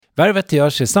Värvet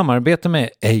görs i samarbete med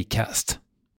Acast.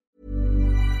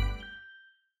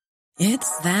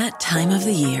 It's that time of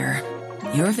the year.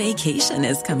 Your vacation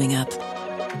is coming up.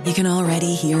 You can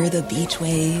already hear the beach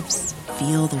waves,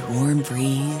 feel the warm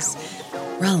breeze,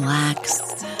 relax,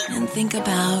 and think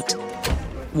about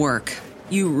work.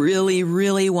 You really,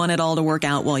 really want it all to work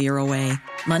out while you're away.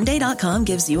 Monday.com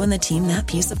gives you and the team that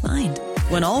peace of mind.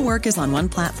 When all work is on one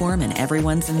platform and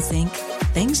everyone's in sync,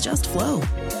 things just flow.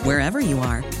 Wherever you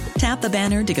are, tap the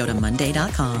banner to go to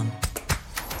Monday.com.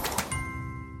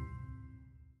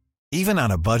 Even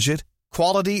on a budget,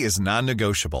 quality is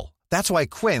non-negotiable. That's why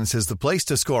Quince is the place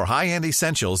to score high-end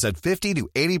essentials at 50 to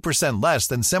 80% less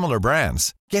than similar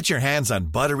brands. Get your hands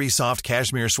on buttery soft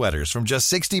cashmere sweaters from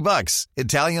just $60,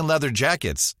 Italian leather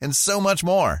jackets, and so much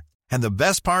more. And the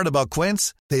best part about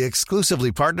Quince, they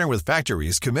exclusively partner with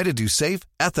factories committed to safe,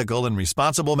 ethical, and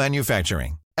responsible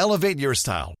manufacturing. Elevate your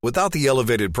style without the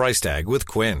elevated price tag with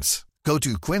Quince. Go to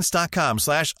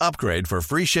quince.com/upgrade for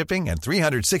free shipping and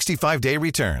 365-day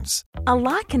returns. A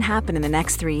lot can happen in the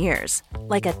next 3 years.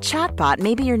 Like a chatbot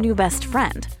may be your new best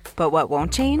friend. But what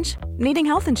won't change? Needing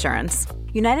health insurance.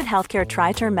 United Healthcare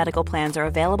Tri-Term Medical Plans are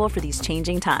available for these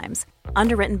changing times.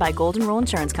 Underwritten by Golden Rule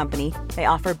Insurance Company, they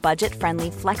offer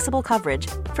budget-friendly, flexible coverage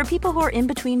for people who are in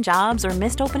between jobs or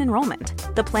missed open enrollment.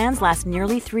 The plans last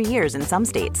nearly 3 years in some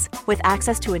states, with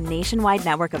access to a nationwide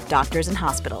network of doctors and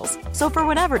hospitals. So for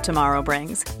whatever tomorrow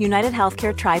brings, United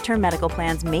Healthcare Tri-Term Medical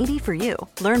Plans may be for you.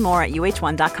 Learn more at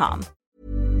uh1.com.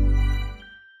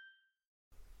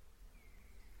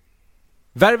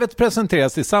 Värvet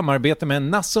presenteras i samarbete med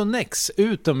Nasonex,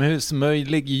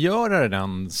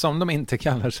 utomhusmöjliggöraren, som de inte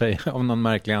kallar sig av någon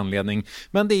märklig anledning.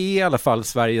 Men det är i alla fall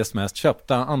Sveriges mest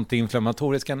köpta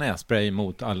antiinflammatoriska nässpray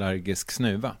mot allergisk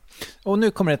snuva. Och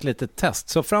nu kommer ett litet test,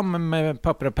 så fram med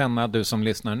papper och penna du som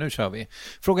lyssnar, nu kör vi.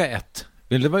 Fråga 1.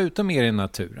 Vill du vara ute mer i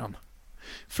naturen?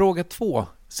 Fråga 2.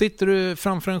 Sitter du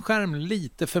framför en skärm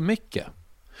lite för mycket?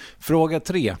 Fråga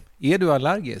 3. Är du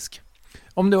allergisk?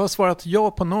 Om du har svarat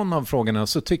ja på någon av frågorna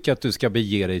så tycker jag att du ska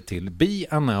bege dig till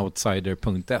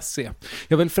beanoutsider.se.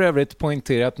 Jag vill för övrigt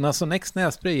poängtera att Nasonex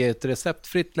nässpray är ett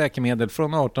receptfritt läkemedel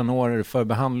från 18 år för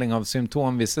behandling av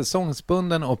symptom vid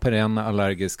säsongsbunden och perenn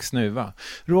allergisk snuva.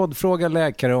 Rådfråga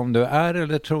läkare om du är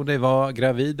eller tror dig vara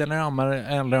gravid eller ammar,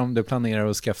 eller om du planerar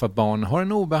att skaffa barn, har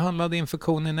en obehandlad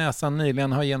infektion i näsan,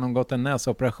 nyligen har genomgått en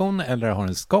näsoperation eller har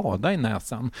en skada i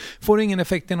näsan. Får ingen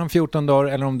effekt inom 14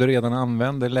 dagar eller om du redan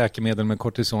använder läkemedel med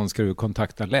kortison ska du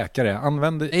kontakta läkare.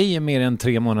 Använd ej mer än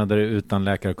 3 månader utan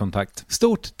läkarkontakt.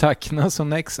 Stort tack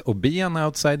Nasonex och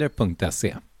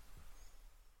beanoutsider.se.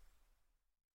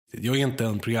 Jag är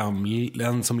inte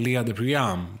en som leder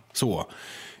program så,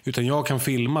 utan jag kan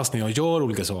filmas när jag gör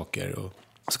olika saker och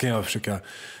så kan jag försöka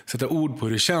sätta ord på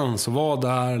hur det känns och vad det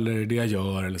är eller det jag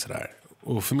gör eller sådär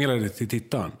och förmedla det till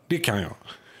tittaren. Det kan jag.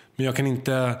 Men jag kan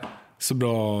inte så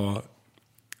bra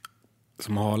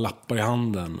som ha lappar i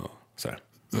handen och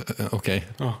Okej.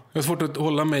 Ja, jag har svårt att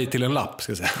hålla mig till en lapp,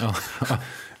 ska jag säga. Ja.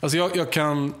 Alltså jag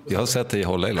kan... Jag har sett dig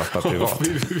hålla i lappar privat.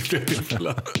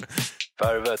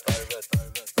 Värvet.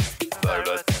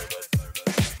 Värvet.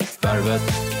 Värvet.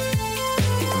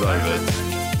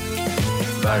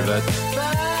 Värvet. Värvet.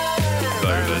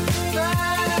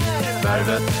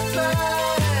 Värvet.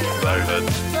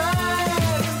 Värvet.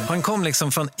 Han kom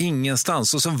liksom från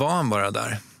ingenstans och så var han bara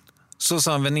där. Så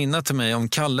sa en väninna till mig om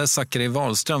Kalle Zackari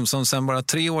Wahlström som sedan bara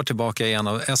 3 år tillbaka är en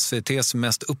av SVT:s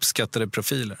mest uppskattade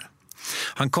profiler.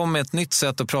 Han kom med ett nytt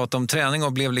sätt att prata om träning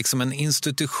och blev liksom en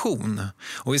institution.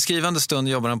 Och i skrivande stund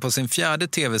jobbar han på sin 4:e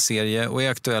tv-serie och är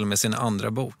aktuell med sin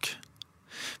 2:a bok.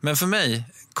 Men för mig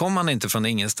kom han inte från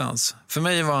ingenstans. För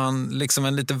mig var han liksom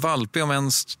en lite valpig om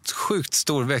en sjukt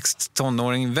storväxt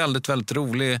tonåring, väldigt, väldigt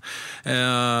rolig,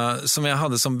 som jag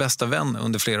hade som bästa vän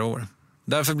under flera år.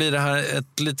 Därför blir det här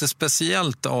ett lite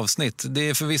speciellt avsnitt. Det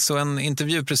är förvisso en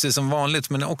intervju precis som vanligt,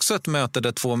 men också ett möte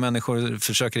där 2 människor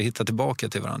försöker hitta tillbaka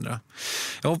till varandra.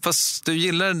 Jag hoppas du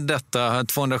gillar detta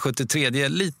 273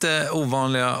 lite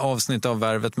ovanliga avsnitt av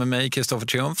Värvet med mig, Kristoffer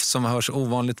Triumf, som hörs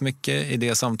ovanligt mycket i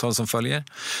det samtal som följer.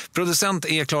 Producent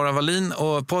är Clara Wallin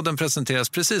och podden presenteras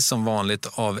precis som vanligt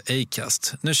av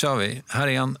Acast. Nu kör vi. Här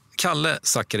är en Kalle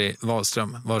Zackari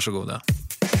Wahlström. Varsågoda.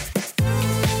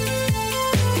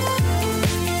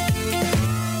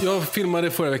 Jag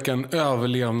filmade förra veckan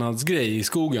överlevnadsgrej i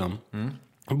skogen.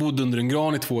 Jag bodde under en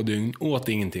gran i 2 dygn, åt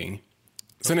ingenting.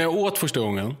 Sen när jag åt första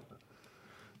gången,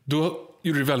 då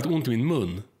gjorde det väldigt ont i min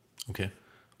mun. Okay.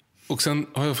 Och sen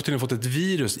har jag tydligen fått ett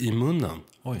virus i munnen.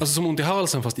 Oj. Alltså som ont i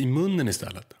halsen fast i munnen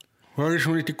istället. Och jag är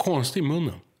liksom lite konstig i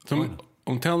munnen.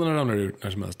 Om tänderna ramlar ut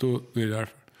när som helst, då är det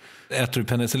därför. Äter du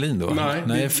penicillin då?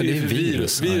 Nej, för det är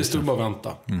virus. Virus stod bara och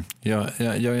vänta.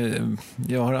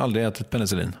 Jag har aldrig ätit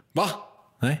penicillin. Va?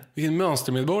 Nej. Vilken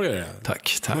mönstermedborgare.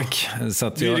 Tack. Så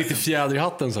att det är riktigt fjäder i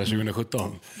hatten så här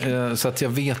 2017. Så att jag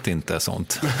vet inte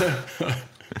sånt.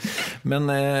 Men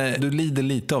du lider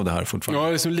lite av det här fortfarande?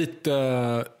 Ja, liksom lite.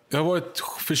 Jag har varit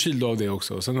förkyld av det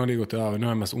också. Sen har det gått över. Nu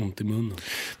har jag mest ont i munnen.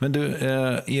 Men du,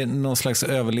 är någon slags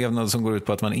överlevnad som går ut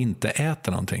på att man inte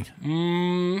äter någonting?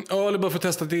 Ja, eller bara för att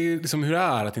testa det är liksom hur det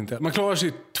är att inte. Man klarar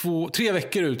sig 3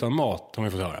 veckor utan mat, har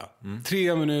man fått höra.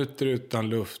 3 minuter utan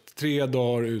luft, 3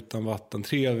 dagar utan vatten,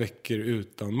 3 veckor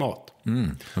utan mat.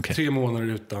 Okay. 3 månader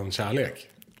utan kärlek.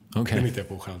 Okay. Det hittar jag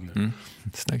på själv nu.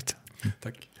 Snyggt.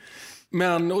 Tack.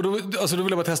 Men och då vill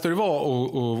jag bara testa hur det var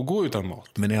och gå utan mat.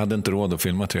 Men ni hade inte råd att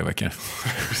filma 3 veckor.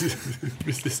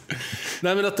 Precis.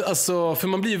 Nej, men att, alltså, för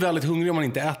man blir väldigt hungrig om man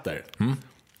inte äter.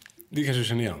 Det kanske du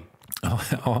känner igen. Ja.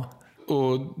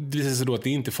 Och det visar sig då att det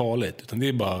är inte farligt, utan det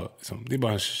är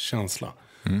bara en känsla.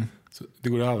 Så det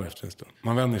går över efter en stund.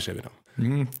 Man vänjer sig vid den.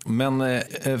 Men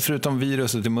förutom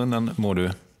viruset i munnen mår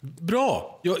du?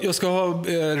 Bra! Jag ska ha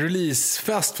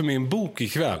releasefest för min bok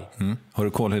ikväll. Har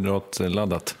du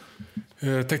kolhydratladdat?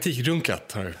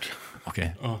 Taktikrunkat har jag hört.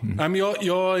 Okej. Ja. Nej, men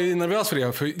jag är nervös för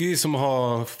det. För det är som att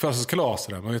ha födelsedagskalas.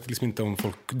 Man vet liksom inte om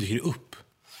folk dyker upp.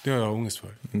 Det har jag ångest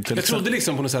för. Jag trodde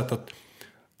liksom på något sätt att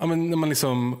när man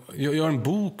liksom gör en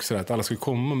bok så att alla ska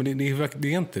komma. Men det är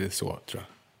inte så, tror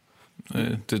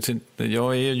jag.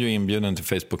 Jag är ju inbjuden till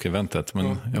Facebook-eventet,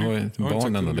 men jag har ju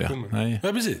barnen och det. Nej.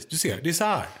 Ja, precis. Du ser, det är så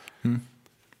här.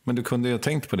 Men du kunde ju ha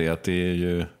tänkt på det, att det är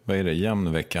ju,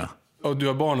 jämn vecka. Ja, du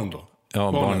har barnen då?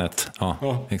 Ja, barnet.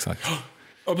 Ja, exakt.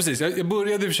 Ja, precis. Jag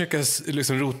började försöka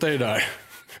liksom rota i det där.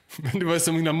 Men det var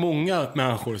så himla många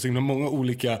människor, så himla många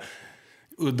olika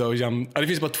udda och jämna. Det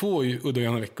finns bara 2 udda och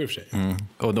jämna veckor för sig.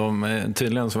 Och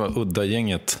tydligen så var udda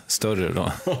gänget större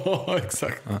då. Ja,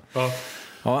 exakt.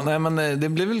 Ja, nej, men det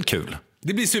blir väl kul.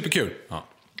 Det blir superkul. Ja.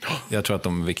 Jag tror att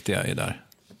de viktiga är där.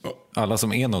 Alla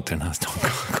som är något i den här stan.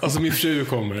 Alltså min fru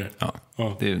kommer. Ja.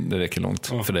 Det räcker långt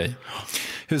för dig.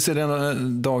 Hur ser dina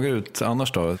dagar ut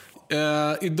annars då?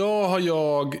 Idag har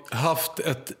jag haft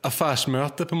ett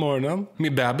affärsmöte på morgonen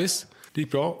med bebis. Det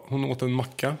gick bra. Hon åt en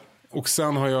macka. Och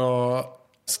sen har jag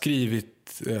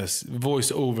skrivit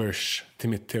voice-overs till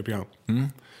mitt tv-program.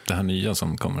 Det här nya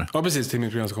som kommer. Ja, precis. Till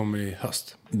mitt program som kommer i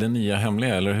höst. Det nya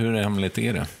hemliga, eller hur hemligt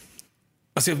är det?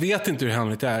 Alltså jag vet inte hur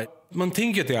hemligt det är. Man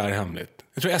tänker att det är hemligt.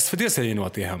 Jag tror SVT säger nog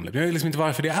att det är hemligt. Men jag vet liksom inte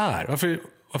varför det är.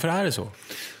 Varför är det så?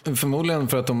 Förmodligen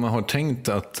för att de har tänkt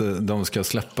att de ska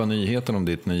släppa nyheten om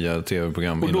ditt nya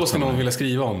tv-program. Och då ska någon vilja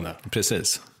skriva om det?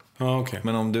 Precis. Ja, okay.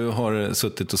 Men om du har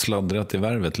suttit och sladdrat i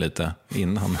Värvet lite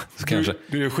innan så kanske...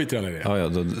 Du skiter alla i det? Ja,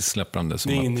 då släpper han det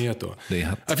som det är ingen att nyhet då. Det är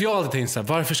hett. För jag har alltid tänkt så här,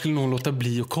 varför skulle någon låta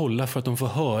bli att kolla för att de får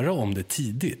höra om det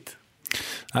tidigt?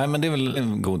 Nej, men det är väl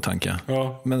en god tanke.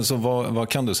 Ja. Men så vad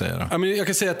kan du säga då? Ja, men jag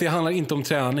kan säga att det handlar inte om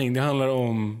träning, det handlar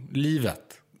om livet.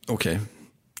 Okej.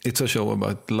 It's a show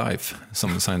about life,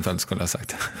 som Seinfeld skulle ha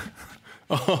sagt.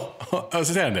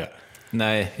 Alltså säger han det?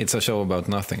 Nej, it's a show about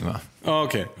nothing, va? Ja,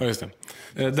 okej. Ja, just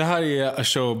det. Det här är a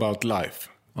show about life.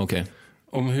 Okej.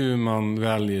 Om hur man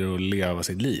väljer att leva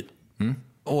sitt liv.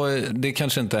 Och det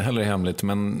kanske inte heller är hemligt,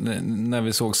 men när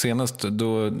vi såg senast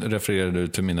då refererade du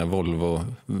till mitt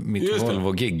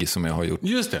Volvo-gig som jag har gjort.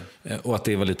 Just det. Och att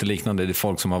det var lite liknande, det är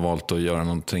folk som har valt att göra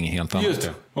någonting helt annat. Just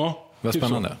det, ja. Vad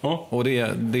spännande. Ja. Och det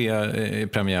är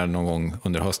premiär någon gång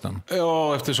under hösten?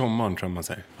 Ja, efter sommaren tror man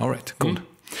säger. All right, cool.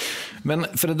 Men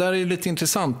för det där är ju lite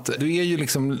intressant. Du är ju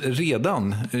liksom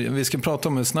redan, vi ska prata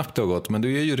om hur snabbt det har gått, men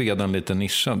du är ju redan lite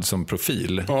nischad som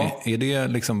profil. Ja. Är det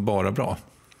liksom bara bra?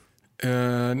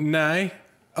 Nej.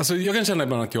 Alltså jag kan känna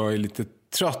ibland att jag är lite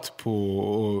trött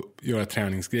på att göra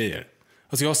träningsgrejer.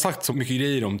 Alltså jag har sagt så mycket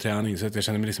grejer om träning så att jag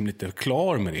känner mig liksom lite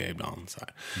klar med det ibland. Så här.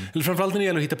 Eller framförallt när det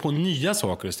gäller att hitta på nya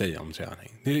saker att säga om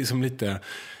träning. Det är liksom lite,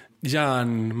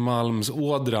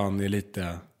 järnmalmsådran är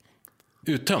lite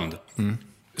uttömd.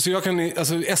 Så jag kan,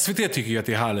 alltså SVT tycker ju att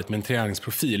det är härligt med en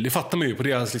träningsprofil. Det fattar man ju på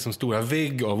deras liksom stora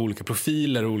vägg av olika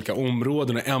profiler och olika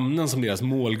områden och ämnen som deras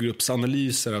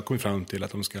målgruppsanalyser har kommit fram till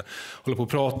att de ska hålla på och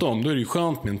prata om. Då är det ju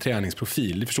skönt med en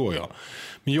träningsprofil, det förstår jag.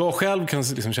 Men jag själv kan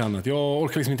liksom känna att jag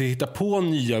orkar liksom inte hitta på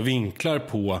nya vinklar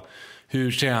på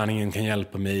hur träningen kan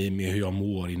hjälpa mig med hur jag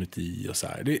mår inuti och så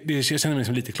här. Jag känner mig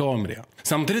liksom lite klar med det.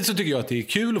 Samtidigt så tycker jag att det är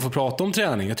kul att få prata om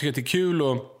träning. Jag tycker att det är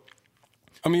kul att...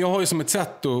 Ja, men jag har ju som ett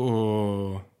sätt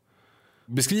att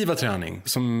beskriva träning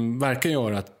som verkar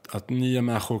göra att nya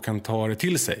människor kan ta det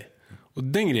till sig. Och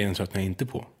den grejen tror jag inte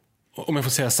på. Om jag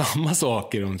får säga samma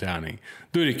saker om träning,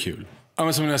 då är det kul. Ja,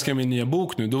 men som när jag skrev min nya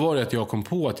bok nu, då var det att jag kom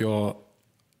på att jag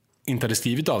inte hade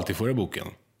skrivit allt i förra boken.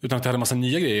 utan att jag hade massa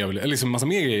nya grejer eller liksom massa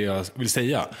mer grejer jag vill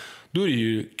säga, då är det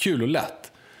ju kul och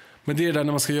lätt. Men det är där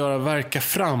när man ska verka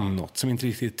fram något som inte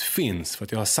riktigt finns, för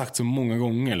att jag har sagt så många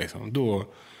gånger liksom,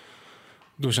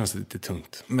 då känns det lite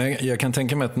tungt. Men jag kan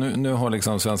tänka mig att nu har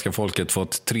liksom svenska folket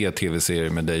fått 3 tv-serier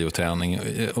med dig och träning,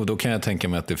 och då kan jag tänka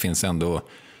mig att det finns ändå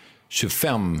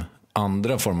 25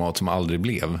 andra format som aldrig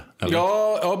blev, eller?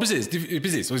 Ja, precis.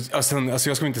 Precis. Och sen, alltså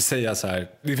jag ska inte säga så här,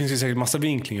 det finns ju säkert massa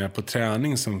vinklingar på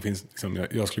träning som finns, liksom,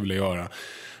 jag skulle vilja göra.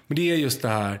 Men det är just det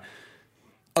här,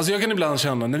 alltså jag kan ibland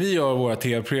känna, när vi gör våra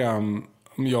tv-program,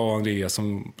 jag och Andreas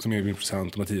som är min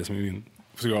producent, och Mattias som är min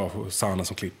fotograf, och Sanna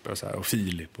som klipper och, så här, och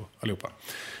Filip och allihopa.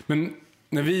 Men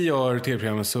när vi gör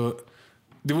tv-programmet så,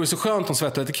 det vore så skönt om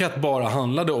Svett och etikett bara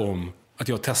handlade om att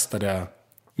jag testade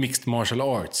mixed martial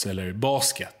arts eller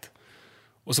basket.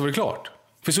 Och så var det klart.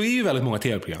 För så är ju väldigt många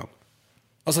tv-program.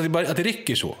 Alltså att det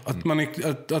räcker så.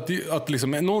 Att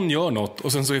liksom, någon gör något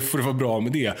och sen så får det vara bra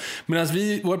med det. Men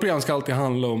våra program ska alltid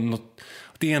handla om något.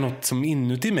 Det är något som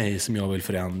inuti mig som jag vill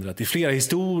förändra. Det är flera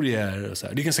historier och så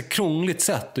här. Det är ett ganska krångligt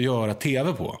sätt att göra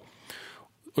tv på.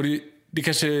 Och det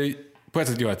kanske på ett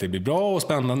sätt gör att det blir bra och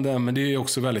spännande, men det är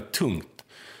också väldigt tungt.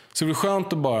 Så det blir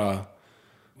skönt att bara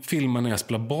filma när jag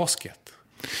spelar basket.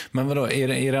 Men vadå,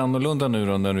 är det annorlunda nu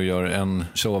då när du gör en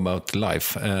show about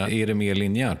life? Är det mer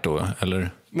linjärt då,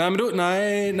 eller? Nej, men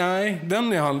nej, det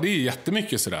är ju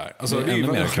jättemycket sådär. Alltså, det är ännu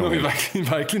mer krångligt. Vi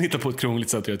verkligen hittar på ett krångligt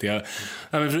sätt att göra det.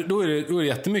 Nej, men då är det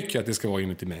jättemycket att det ska vara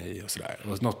inuti mig och sådär.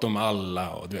 Och något om alla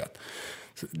och du vet.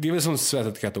 Så det är väl som Svett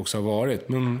och etikett också har varit.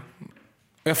 Men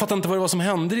jag fattar inte vad det var som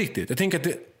hände riktigt. Jag tänker att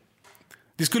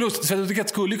Svett och etikett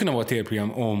skulle kunna vara ett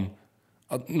tv-program om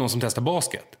någon som testar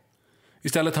basket.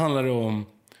 Istället handlar det om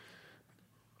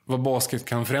vad basket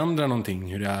kan förändra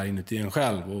någonting, hur det är inuti en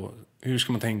själv, och hur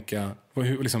ska man tänka, vad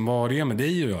har det med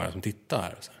dig att göra som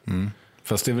tittar.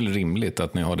 Fast det är väl rimligt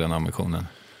att ni har den ambitionen?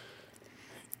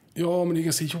 Ja, men det är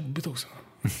ganska jobbigt också.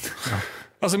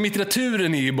 Alltså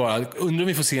litteraturen är ju bara, undrar om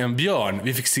vi får se en björn.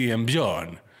 Vi fick se en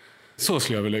björn. Så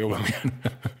skulle jag vilja jobba med.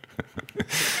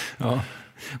 Ja,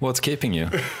 what's keeping you?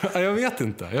 Jag vet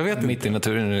inte. Mitt i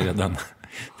naturen är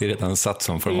det är redan satt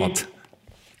som format.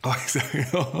 Ja, exakt.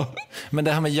 Ja. Men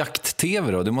det här med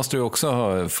jakt-tv då, det måste du också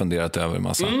ha funderat över en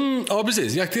massa. Ja,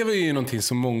 precis. Jakt-tv är ju någonting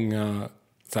som många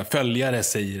så här, följare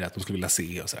säger att de skulle vilja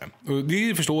se. Och så här. Och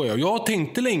det förstår jag. Jag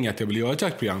tänkte länge att jag ville göra ett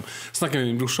jaktprogram. Snackade med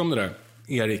min brorsa om det där.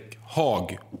 Erik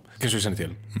Haag, kanske du känner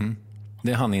till.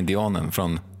 Det är han indianen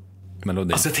från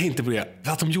Melodi. Alltså jag tänkte på det,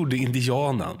 att de gjorde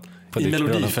indianen i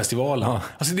Melodifestivalen. Ja.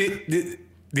 Alltså det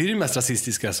är det mest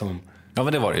rasistiska som... Ja,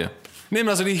 men det var det ju. Nej, men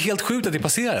alltså det är helt sjukt att det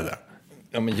passerade.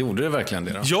 Ja, men gjorde det verkligen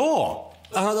det då? Ja!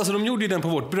 Alltså de gjorde ju den på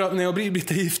vårt bröllop, när jag och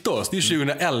Britta gifte oss. Det är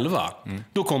 2011.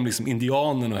 Då kom liksom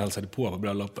indianen och hälsade på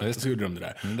bröllopet. Så gjorde de det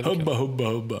där.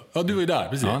 Hubba. Ja, du var ju där,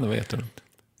 precis. Ja, det var jätteroligt.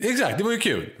 Exakt, det var ju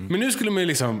kul. Men nu skulle man ju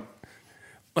liksom...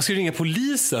 Man skulle ringa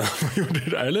polisen om man gjorde det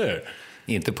där, eller hur?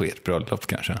 Inte på ert bröllop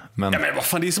kanske. Men... Ja, men vad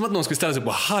fan, det är som att någon skulle ställa sig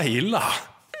på Haila.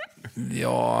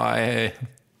 Ja,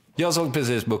 jag såg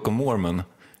precis Book of Mormon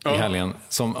i helgen.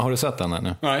 Har du sett den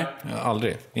ännu? Nej.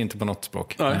 Aldrig, inte på något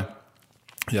språk. Nej.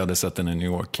 Jag hade sett den i New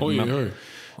York. Oj.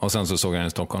 Och sen så såg jag den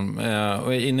i Stockholm.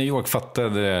 Och i New York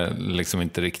fattade jag liksom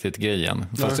inte riktigt grejen.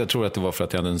 Fast jag tror att det var för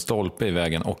att jag hade en stolpe i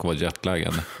vägen och var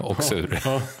jetlaggad och sur.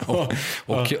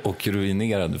 och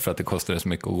ruinerad för att det kostade så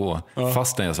mycket att gå.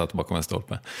 Fastän jag satt bakom en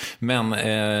stolpe. Men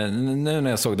nu när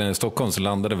jag såg den i Stockholm så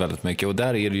landade det väldigt mycket. Och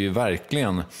där är det ju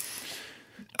verkligen...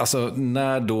 Alltså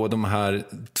när då de här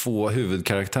 2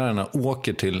 huvudkaraktärerna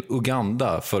åker till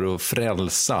Uganda för att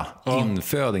frälsa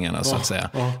infödingarna så att säga.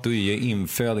 Då är ju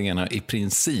infödingarna i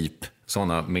princip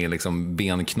sådana med liksom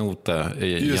benknota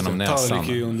genom näsan.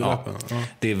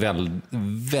 Det är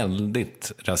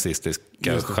väldigt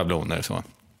rasistiska schabloner så.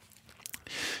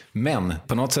 Men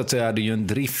på något sätt så är det ju en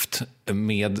drift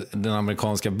med den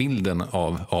amerikanska bilden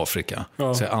av Afrika.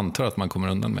 Så jag antar att man kommer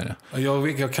undan med det.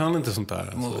 Jag kan inte sånt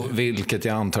där. Alltså. Vilket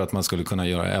jag antar att man skulle kunna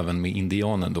göra även med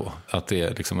indianen då. Att det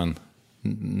är liksom en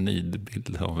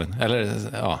nidbild av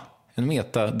en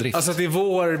metadrift. Alltså att det är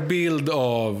vår bild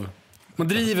av... Man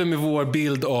driver med vår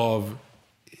bild av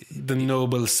the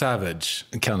noble savage.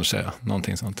 Kanske,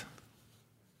 någonting sånt.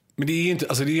 Men det är inte,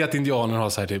 alltså det är att indianer har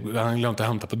så här typ, han glömt att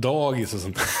hämta på dagis och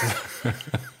sånt.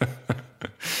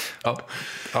 Ja.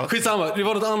 Skitsamma, det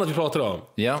var något annat vi pratade om.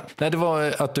 Ja, nej, det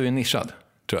var att du är nischad,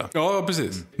 tror jag. Ja,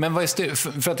 precis. Men vad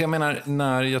är för att jag menar,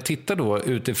 när jag tittar då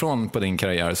utifrån på din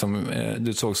karriär, som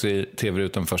du sågs i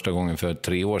tv-rutan första gången för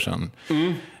 3 år sedan.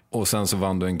 Och sen så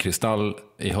vann du en kristall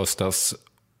i höstas.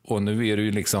 Och nu är du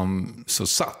ju liksom så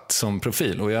satt som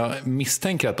profil. Och jag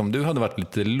misstänker att om du hade varit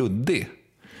lite luddig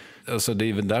Alltså det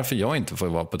är väl därför jag inte får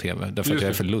vara på tv. Därför att jag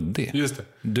är för luddig. Just det.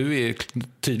 Du är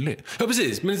tydlig. Ja,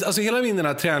 precis. Men alltså hela min den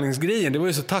här träningsgrejen, det var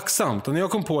ju så tacksamt. Och när jag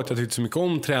kom på att jag tyckte så mycket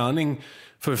om träning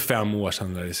för 5 år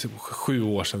sedan, eller 7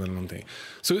 år sedan eller någonting.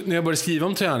 Så när jag började skriva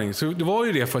om träning, så det var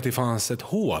ju det för att det fanns ett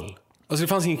hål. Alltså det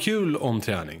fanns inget kul om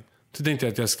träning. Så tänkte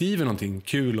jag att jag skriver någonting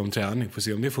kul om träning för att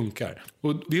se om det funkar.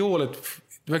 Och det hålet,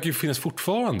 det verkar ju finnas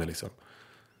fortfarande liksom.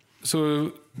 Så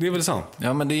det är väl sant.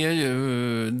 Ja, men det är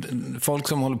ju... Folk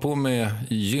som håller på med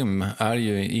gym är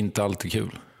ju inte alltid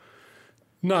kul.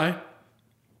 Nej,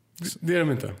 det är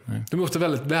de inte. Nej. De är ofta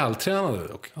väldigt vältränade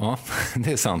dock. Ja,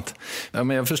 det är sant. Ja,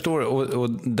 men jag förstår. Och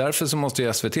därför så måste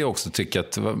ju SVT också tycka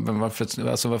att...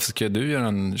 Varför ska du göra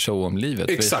en show om livet?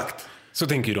 Exakt, så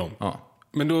tänker ju de. Ja.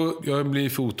 Men då, jag blir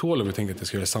för otålig och tänker att jag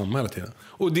ska göra samma hela tiden.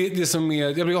 Och det som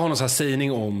är... Jag vill ha någon sån här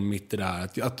sägning om mitt det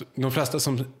där. Att de flesta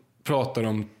som pratar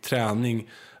om träning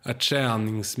är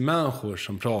träningsmänniskor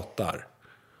som pratar.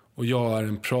 Och jag är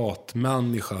en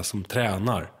pratmänniska som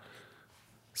tränar.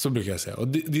 Så brukar jag säga. Och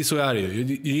så är det ju.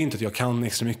 Det är inte att jag kan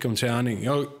extra mycket om träning.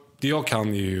 Det jag kan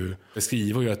är ju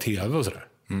skriva och göra tv och sådär.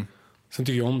 Sen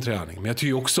tycker jag om träning. Men jag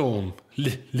tycker också om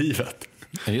livet.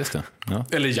 Ja, just det. Ja.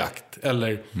 Eller jakt.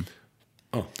 Eller...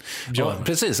 Ja,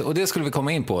 precis. Och det skulle vi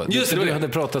komma in på. Just det, du hade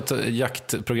pratat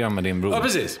jaktprogram med din bror. Ja,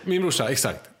 precis. Min brorsa,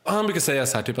 exakt. Och han brukar säga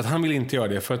så här, typ att han vill inte göra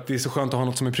det för att det är så skönt att ha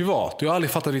något som är privat. Och jag har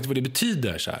aldrig fattat riktigt vad det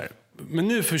betyder så här. Men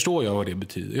nu förstår jag vad det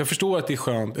betyder. Jag förstår att det är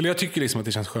skönt, eller jag tycker liksom att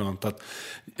det känns skönt att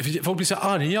folk blir så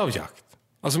arga av jakt.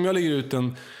 Alltså om jag lägger ut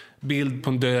en bild på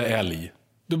en död älg,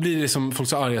 då blir det som folk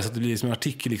så arga så att det blir som en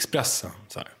artikel i Expressen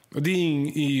så här. Och det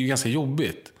är ju ganska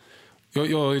jobbigt.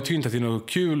 Jag tycker inte att det är något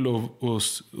kul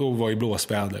att vara i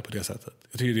blåsväder på det sättet.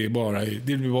 Jag tycker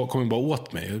det kommer bara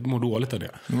åt mig. Jag mår dåligt av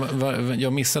det.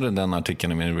 Jag missade den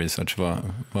artikeln i min research.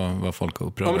 Vad folk har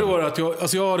upprört. Ja, men då var det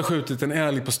att jag hade skjutit en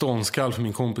älg på ståndskall för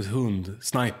min kompis hund,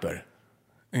 Sniper.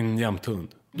 En jämthund.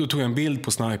 Då tog jag en bild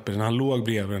på Sniper när han låg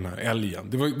bredvid den här älgen.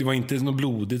 Det var inte något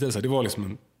blodigt eller så. Det var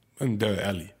liksom en död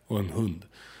älg och en hund.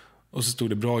 Och så stod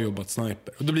det bra jobbat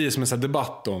Sniper. Och då blir det som en sån här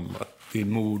debatt om att det är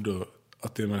mord och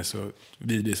att man är så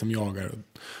vidrig som jagar.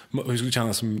 Och hur skulle det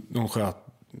kännas som någon sköt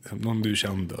någon du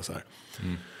kände och så här.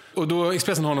 Och då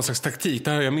Expressen har någon slags taktik,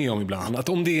 det här är jag med om ibland, att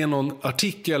om det är någon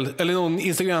artikel eller någon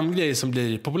Instagram-grej som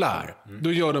blir populär,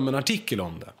 då gör de en artikel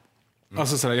om det.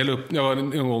 Alltså så här, jag var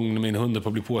en gång när min hund på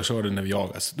att bli påkörd när vi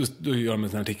jagas. Då gör de en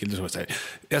sån artikel där så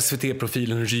här,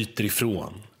 SVT-profilen ryter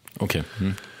ifrån. Okej.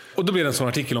 Och då blir det en sån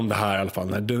artikel om det här i alla fall,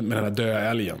 med den här döda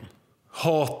älgen.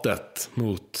 Hatet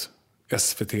mot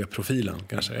SVT-profilen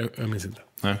kanske, jag minns inte.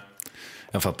 Nej,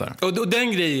 jag fattar. Och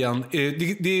den grejen,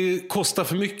 det kostar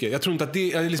för mycket. Jag tror inte att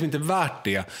det är liksom inte värt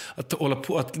det. Att hålla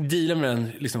på att deala med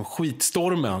den liksom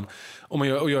skitstormen om man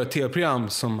gör ett tv-program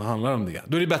som handlar om det.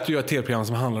 Då är det bättre att göra ett tv-program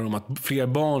som handlar om att fler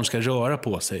barn ska röra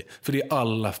på sig. För det är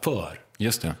alla för.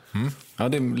 Just det. Ja,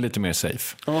 det är lite mer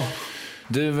safe. Ja.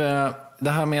 Du,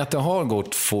 det här med att det har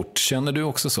gått fort, känner du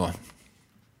också så?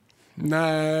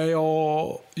 Nej,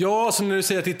 ja, så när du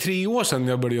säger att det är 3 år sedan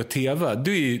jag började göra tv,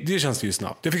 det känns det ju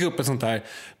snabbt. Jag fick upp ett sånt här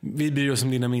vi bryr oss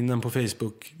om dina minnen på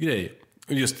Facebook-grej.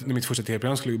 Just när mitt första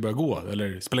tv-program skulle börja gå,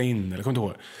 eller spela in, eller kommer inte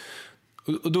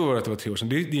ihåg. Och då var det att det var 3 år sedan.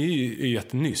 Det är ju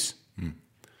jättenyss.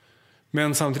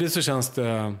 Men samtidigt så känns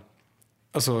det,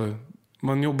 alltså,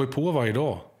 man jobbar ju på varje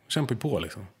dag. Kämpar ju på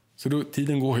liksom. Så då,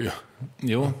 tiden går ju.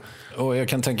 Jo, och jag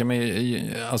kan tänka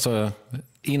mig, alltså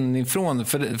inifrån,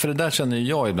 för det där känner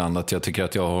jag ibland att jag tycker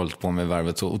att jag har hållit på med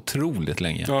Värvet så otroligt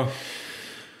länge. Ja.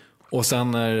 Och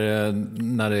sen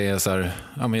när det är så här,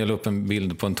 ja, men jag la upp en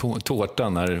bild på en tårta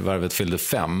när Värvet fyllde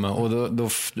 5, och då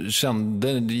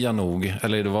kände jag nog,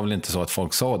 eller det var väl inte så att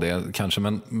folk sa det kanske,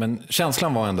 men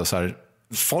känslan var ändå så här,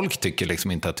 folk tycker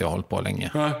liksom inte att jag har hållit på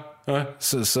länge. Ja. Ja.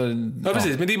 Ja,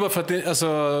 precis. Men det är bara för att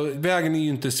alltså, vägen är ju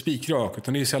inte spikrak,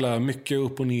 utan det är så jävla mycket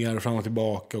upp och ner, fram och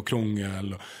tillbaka och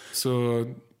krångel. Så,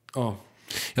 ja.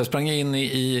 Jag sprang in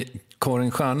i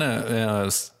Karin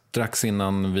Stjärne strax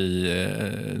innan vi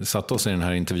satt oss i den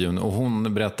här intervjun, och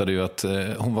hon berättade ju att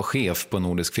hon var chef på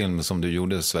Nordisk Film som du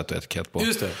gjorde Svett och etikett på.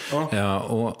 Just det. Ja. Ja,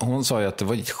 och hon sa ju att det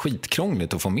var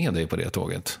skitkrångligt att få med dig på det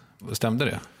tåget. Stämde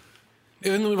det?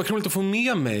 Jag vet inte, det var krångligt att få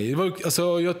med mig. Det var,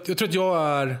 alltså, jag tror att jag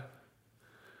är...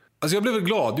 Alltså jag blev väl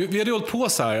glad. Vi hade hållit på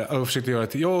så här och försökt göra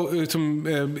det. Jag, som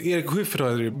Erik Schyffert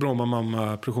hade Bromma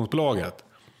Mamma produktionsbolaget.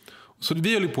 Så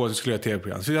vi höll på att vi skulle göra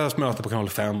tv-program. Så vi hade haft möte på kanal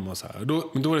 5 och så här.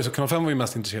 Men då var det så, kanal 5 var ju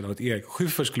mest intresserad av att Erik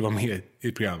Schyffert skulle vara med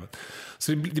i programmet.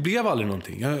 Så det blev aldrig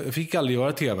någonting. Jag fick aldrig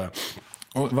göra tv.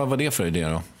 Och vad var det för idé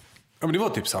då? Ja, men det var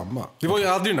typ samma. Jag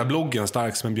hade ju den där bloggen,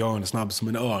 Stark som en björn, snabb som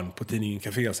en örn, på tidningen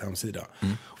Cafés hemsida.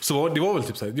 Så det var väl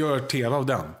typ så här, jag gör tv av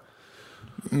den.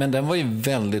 Men den var ju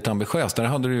väldigt ambitiös. Där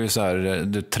hade du ju så här,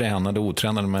 du tränade och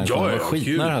otränade människor. Det var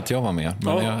skitnära att jag var med.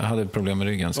 Men jag hade problem med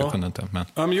ryggen så jag kunde inte. Men...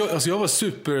 Ja, men jag var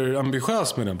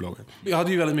superambitiös med den bloggen. Jag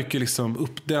hade ju väldigt mycket liksom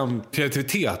uppdämd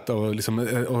kreativitet och liksom,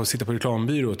 att sitta på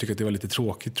reklambyrå och tycka att det var lite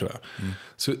tråkigt, tror jag.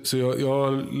 Så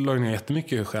jag la ner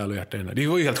jättemycket själ och hjärta i den där. Det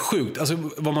var ju helt sjukt. Alltså,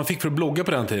 vad man fick för att blogga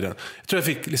på den tiden. Jag tror jag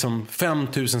fick liksom 5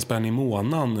 000 spänn i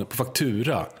månaden på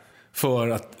faktura för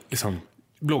att liksom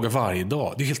blogga varje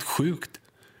dag. Det är helt sjukt.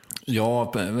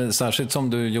 Ja, särskilt som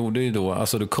du gjorde ju då.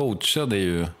 Alltså du coachade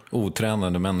ju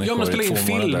otränade människor. Ja, man spelade in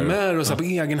filmer och så på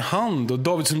egen hand. Och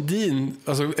David Sundin,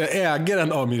 alltså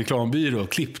ägaren av min reklambyrå,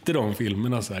 klippte de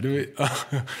filmerna så här. Det var,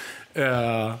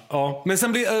 ja. Men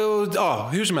sen blev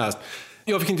hur som helst.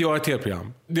 Jag fick inte göra ett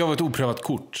tv-program. Det var ett oprövat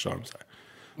kort, sa de så här.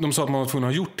 De sa att man var tvungen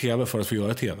att ha gjort tv för att få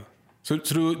göra tv.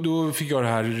 Så då fick jag det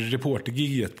här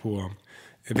reportergiget på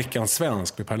Veckans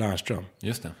Svensk med Per Lernström.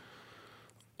 Just det.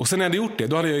 Och sen när jag hade gjort det,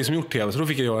 då hade jag liksom gjort tv, så då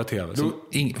fick jag göra tv. Så...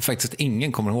 Faktiskt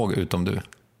ingen kommer ihåg utom du.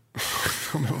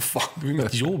 Men vad fan, det är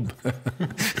mitt jobb.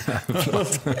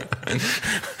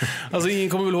 Alltså ingen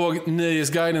kommer väl ihåg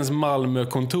Nöjesguidens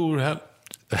Malmö-kontor här.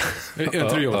 Är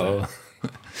inte du jobbat där?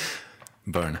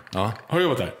 Burn. Ja. Har du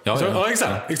jobbat där? Ja,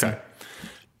 exakt.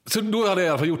 Så då hade jag i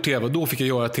alla fall gjort tv, och då fick jag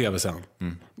göra tv sen.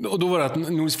 Och då var det att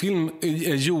Nordisk Film,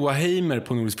 Joa Heimer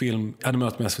på Nordisk Film hade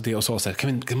mött med SVT och sa så här: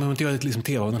 kan man inte göra ett liksom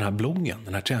tv av den här bloggen,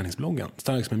 den här träningsbloggen,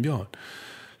 Stark som en björn?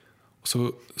 Och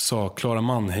så sa Clara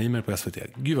Mannheimer på SVT,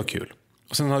 gud vad kul.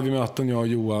 Och sen hade vi möten, jag och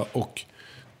Joa,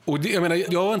 och det, jag menar,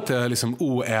 jag var inte liksom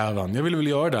oävan. Jag ville väl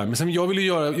göra det, men sen jag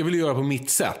ville göra på mitt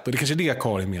sätt. Och det kanske är det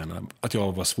Karin menar, att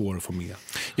jag var svår att få med.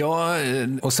 Ja,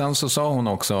 och sen så sa hon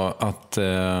också att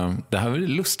det här var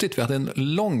lustigt. Vi hade en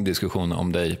lång diskussion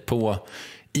om dig på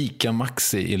Ica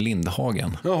Maxi i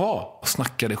Lindhagen. Jaha. Och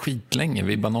snackade skitlänge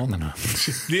vid bananerna.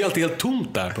 Det är alltid helt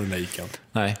tomt där på den där Ican.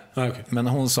 Nej, okay. Men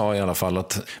hon sa i alla fall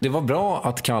att det var bra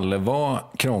att Kalle var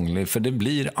krånglig, för det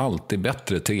blir alltid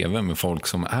bättre tv med folk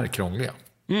som är krångliga.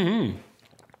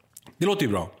 Det låter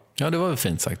ju bra. Ja, det var väl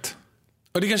fint sagt.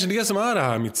 Och det är kanske det som är det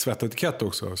här mitt svettetikett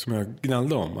också, som jag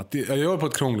gnällde om. Att jag gör på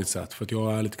ett krångligt sätt för att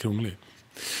jag är lite krånglig.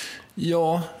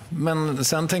 Ja, men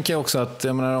sen tänker jag också att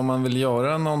jag menar, om man vill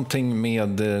göra någonting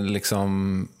med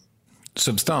liksom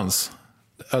substans,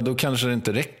 då kanske det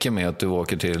inte räcker med att du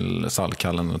åker till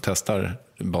Saltkallen och testar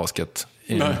basket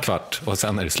i en kvart och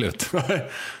sen är det slut.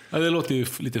 Ja, det låter ju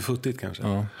lite futtigt kanske.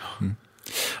 Ja.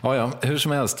 Ja, hur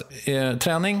som helst.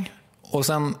 Träning och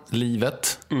sen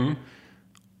livet.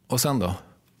 Och sen då?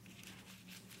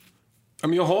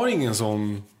 Men jag har ingen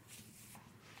sån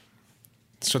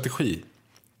strategi.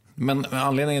 Men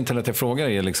anledningen till att jag frågar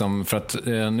är liksom för att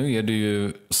nu är du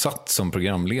ju satt som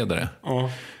programledare.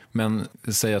 Ja. Men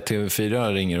säg att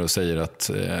TV4 ringer och säger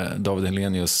att David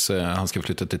Hellenius, han ska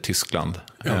flytta till Tyskland.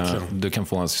 Du kan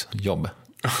få hans jobb.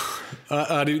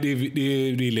 Det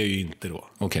vill jag ju inte då.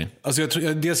 Okay. Alltså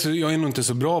jag är nog inte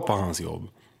så bra på hans jobb.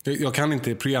 Jag kan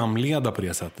inte programleda på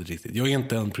det sättet riktigt. Jag är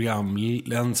inte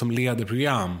en som leder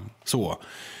program så.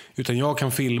 Utan jag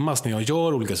kan filmas när jag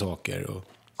gör olika saker. Och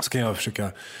så kan jag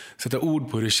försöka sätta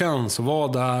ord på hur det känns och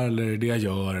vad det är eller det jag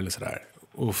gör eller sådär.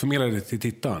 Och förmedla det till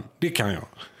tittaren. Det kan jag.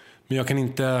 Men jag kan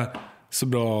inte så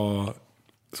bra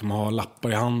som ha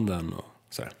lappar i handen och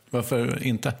sådär. Varför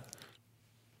inte?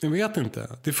 Jag vet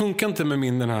inte. Det funkar inte med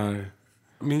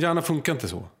min hjärna funkar inte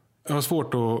så. Jag har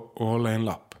svårt att hålla en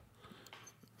lapp.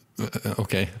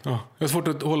 Okej. Ja, jag har svårt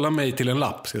att hålla mig till en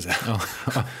lapp, ska jag säga.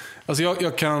 Ja. Alltså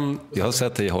jag kan... Jag har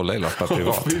sett dig hålla i lappar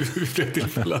privat. Vid flera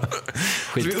tillfällen.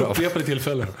 Skitbra. Upprepade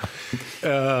tillfällen.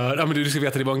 Men du ska veta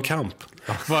att det var en kamp.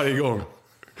 Varje gång.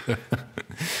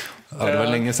 Ja, det var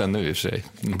länge sedan nu i och för sig.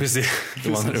 Precis. Det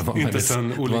var inte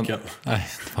sedan olyckan. Nej,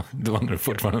 det var när du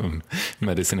fortfarande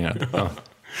medicinerad. Ja.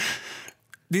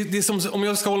 Det är som om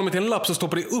jag ska hålla mig till en lapp så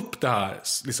stoppar det upp det här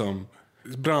liksom,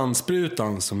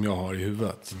 brandsprutan som jag har i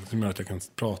huvudet. Som gör att jag kan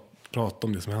prata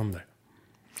om det som händer.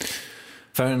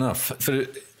 Fair enough. För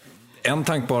en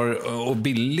tankbar och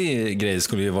billig grej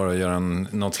skulle ju vara att göra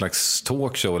något slags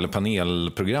talkshow eller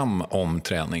panelprogram om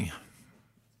träning.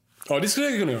 Ja, det skulle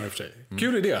jag kunna göra i och för sig.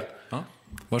 Kul idé. Ja,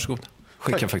 varsågod.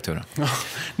 Skicka faktura. Ja.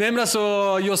 Nej, men alltså,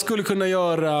 jag skulle kunna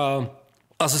göra...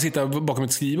 Alltså sitta bakom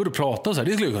ett skrivbord och prata och så här.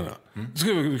 Det skulle jag kunna. Då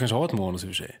skulle jag kanske ha ett manus i och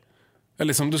för sig.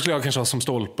 Eller då skulle jag kanske ha som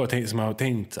stolpar som jag har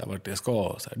tänkt så här, vart jag ska.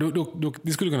 Och så här.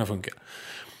 Det skulle kunna funka.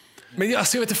 Men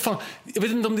alltså, jag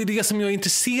vet inte om det är det som jag är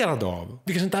intresserad av.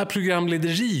 Det kanske inte är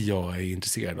programlederi jag är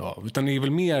intresserad av. Utan det är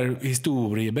väl mer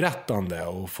historieberättande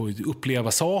och få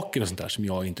uppleva saker och sånt där som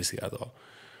jag är intresserad av.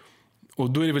 Och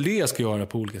då är det väl det jag ska göra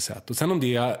på olika sätt. Och sen om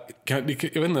jag vet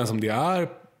inte ens om det är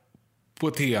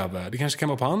på tv. Det kanske kan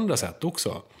vara på andra sätt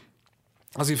också.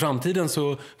 Alltså i framtiden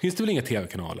så finns det väl inga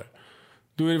tv-kanaler.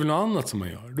 Då är det väl något annat som man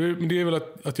gör. Men det är väl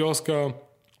att jag ska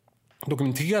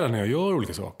dokumentera när jag gör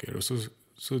olika saker. Och så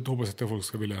hoppas jag att folk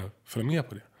ska vilja följa med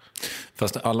på det.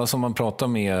 Fast alla som man pratar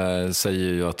med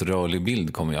säger ju att rörlig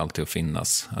bild kommer ju alltid att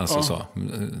finnas. Alltså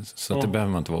så att det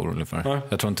behöver man inte vara orolig för. Nej.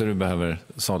 Jag tror inte du behöver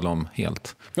sadla om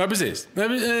helt. Nej, precis. Nej,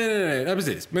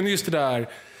 precis. Men just det där,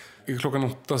 klockan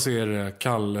 8 så är det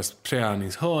Kalles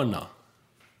träningshörna.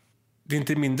 Det är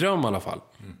inte min dröm i alla fall.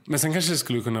 Men sen kanske det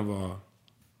skulle kunna vara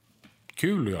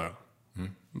kul att göra.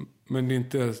 Men det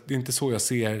är inte så jag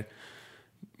ser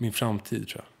min framtid,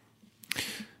 tror jag.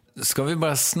 Ska vi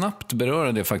bara snabbt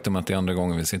beröra det faktum att det är andra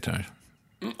gången vi sitter här?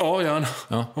 Ja, gärna.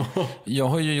 Ja. Jag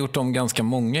har ju gjort om ganska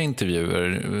många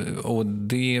intervjuer och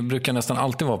det brukar nästan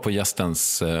alltid vara på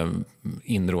gästens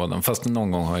inrådan. Fast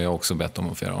någon gång har jag också bett om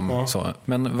att få göra om. Ja. Så.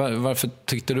 Men varför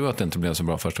tyckte du att det inte blev så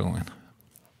bra första gången?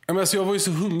 Ja, men alltså, jag var ju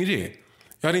så hungrig.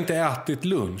 Jag hade inte ätit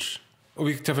lunch. Och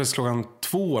vi träffades klockan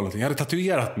 2 eller någonting. Jag hade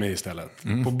tatuerat mig istället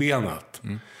på benet.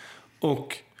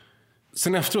 Och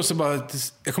sen efteråt så bara,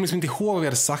 jag kommer liksom inte ihåg vad vi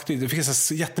hade sagt. Jag fick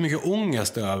så jättemycket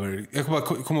ångest över. Jag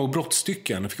kommer ihåg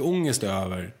brottstycken. Jag fick ångest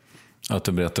över. Att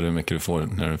du berättade hur mycket du får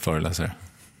när du föreläser.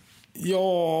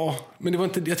 Ja, men det var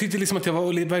inte, jag tyckte liksom att jag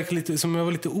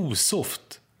var lite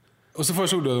osoft. Och så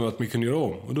föreslog du att vi kunde göra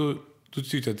om. Och då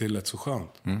tyckte jag att det lät så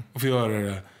skönt. Att få göra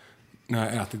det när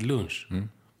jag ätit lunch.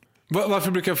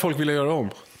 Varför brukar folk vilja göra om?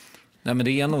 Nej, men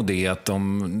det är nog det att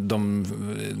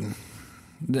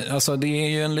alltså det är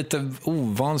ju en lite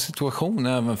ovan situation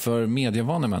även för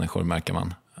medievana människor, märker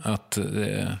man. Att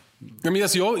ja, men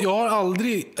alltså, jag har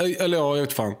aldrig, eller ja, jag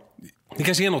vet fan. Det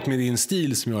kanske är något med din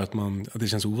stil som gör att det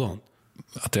känns ovant.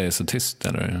 Att det är så tyst,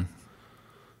 eller?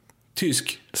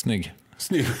 Tysk. Snygg.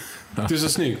 Du är så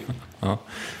snygg.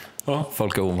 Ja.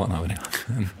 Folk är ovana över det.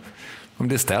 Om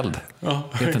det är ställd. Jag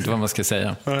vet inte vad man ska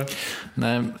säga.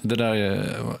 Nej, det där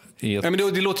är... Nej, men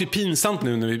det låter ju pinsamt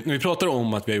nu när vi pratar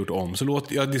om att vi har gjort om. Så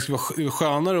det skulle vara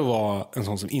skönare att vara en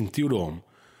sån som inte gjorde om.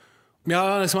 Men jag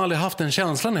har liksom aldrig haft den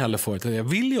känslan heller förut att jag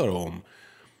vill göra om.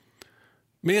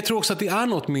 Men jag tror också att det är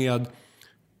något med...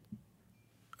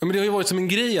 Ja, men det har ju varit som en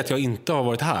grej att jag inte har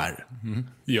varit här.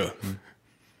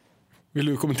 Vill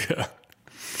du kommentera?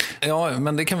 Ja,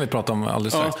 men det kan vi prata om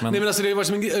alldeles strax. Men... Nej, men alltså,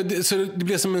 det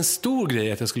blev som en stor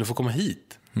grej att jag skulle få komma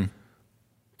hit.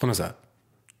 På något sätt.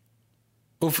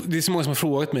 Och det är så många som har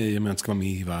frågat mig om jag inte ska vara med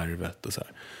i Värvet och så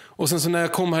här. Och sen så när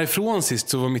jag kom härifrån sist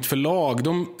så var mitt förlag,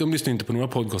 de lyssnade inte på några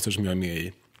podcaster som jag är med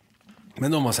i.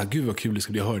 Men de var så här, gud vad kul det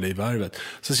ska bli att höra dig i Värvet.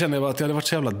 Så kände jag bara att jag hade varit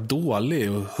så jävla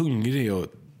dålig och hungrig och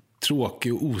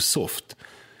tråkig och osoft.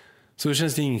 Så det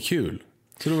känns det inget kul.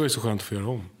 Så då var det så skönt att få göra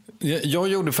om. Jag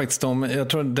gjorde faktiskt jag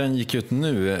tror den gick ut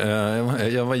nu.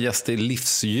 Jag var gäst i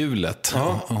Livshjulet.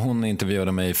 Hon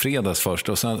intervjuade mig i fredags först.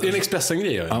 Och sen, det är en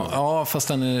Expressen-grej. Ja, fast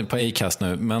den är på Acast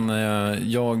nu. Men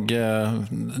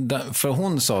för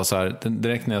hon sa så här,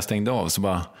 direkt när jag stängde av så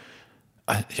bara...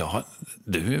 Ja,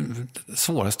 du är det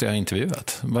svåraste jag har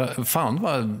intervjuat.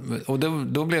 Och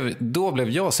då blev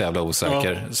jag så jävla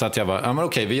osäker. Så att jag bara, ja men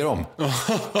okej, vi gör om.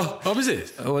 Ja,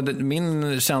 precis. Och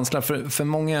min känsla för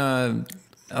många...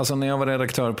 Alltså när jag var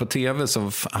redaktör på tv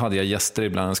så hade jag gäster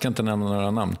ibland. Jag ska inte nämna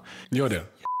några namn. Gör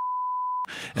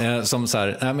det. Som så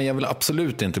här, nej men jag vill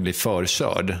absolut inte bli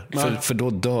förkörd. För då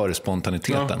dör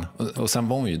spontaniteten. Och sen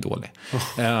var hon ju dålig.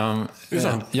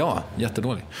 Ja,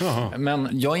 jättedålig. Men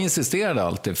jag insisterade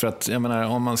alltid. För att jag menar,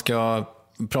 om man ska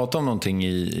prata om någonting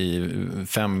i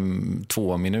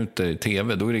 2 minuter i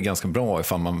tv, då är det ganska bra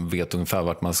ifall man vet ungefär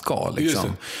vart man ska. Liksom.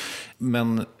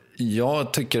 Men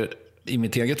jag tycker... i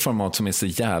mitt eget format som är så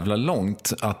jävla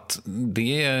långt att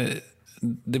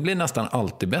det blir nästan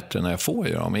alltid bättre när jag får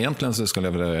göra. Men egentligen så skulle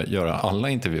jag vilja göra alla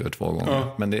intervjuer 2 gånger.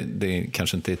 Men det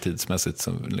kanske inte är tidsmässigt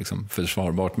så liksom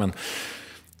försvarbart. Men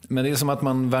det är som att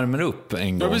man värmer upp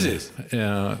en gång. Ja, precis.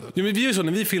 Men vi är så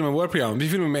när vi filmar våra program. Vi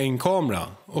filmar med en kamera.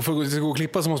 Och för att det ska gå och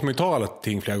klippa så måste man ju ta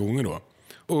allting flera gånger då.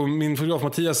 Och min fotograf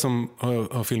Mattias som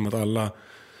har filmat alla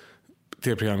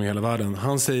tv-program i hela världen.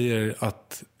 Han säger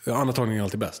att andra tagning är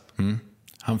alltid bäst.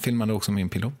 Han filmade också min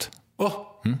pilot.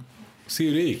 Se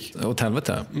hur det gick. Åt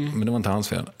helvete, men det var inte hans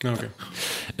fel. Okay.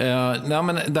 Nej,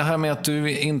 men det här med att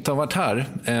du inte har varit här.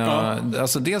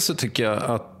 Alltså dels så tycker jag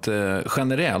att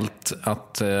generellt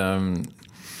att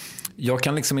jag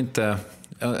kan liksom inte...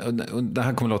 det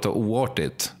här kommer låta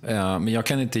oartigt. Men jag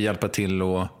kan inte hjälpa till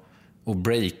att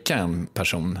breaka en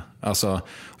person. Alltså,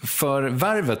 för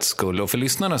Värvets skull och för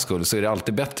lyssnarnas skull så är det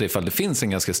alltid bättre ifall det finns en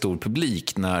ganska stor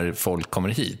publik när folk kommer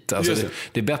hit. Alltså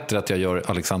det är bättre att jag gör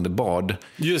Alexander Bard.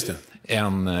 Just det.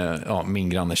 än min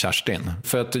granne Kerstin.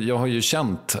 För att jag har ju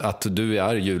känt att du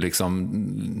är ju liksom,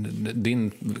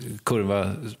 din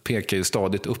kurva pekar ju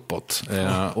stadigt uppåt.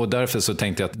 Och därför så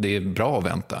tänkte jag att det är bra att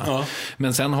vänta. Ja.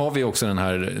 Men sen har vi också den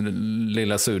här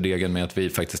lilla surdegen med att vi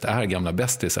faktiskt är gamla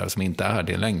bästisar som inte är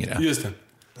det längre. Just det.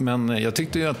 Men jag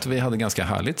tyckte ju att vi hade ganska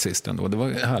härligt sist ändå. Det var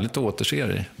härligt att återse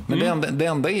dig. Men det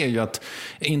enda är ju att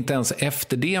inte ens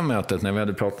efter det mötet, när vi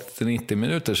hade pratat i 90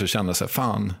 minuter, så kände jag så här,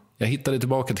 fan, jag hittade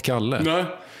tillbaka till Kalle. Nej.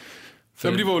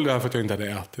 Men det var väl därför att jag inte hade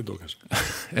ätit då kanske.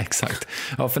 Exakt.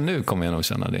 Ja, för nu kommer jag nog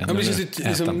känna det. Ja,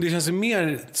 men det känns ju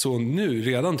mer så nu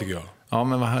redan, tycker jag. Ja,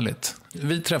 men vad härligt.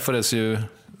 Vi träffades ju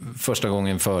första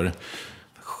gången för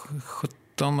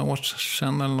 17 år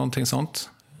sedan eller någonting sånt.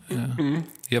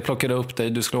 Jag plockade upp dig,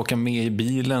 du skulle åka med i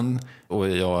bilen och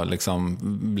jag liksom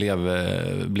blev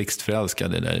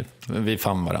blixtförälskad i dig. Vi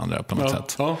fann varandra på något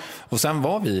sätt. Ja. Och sen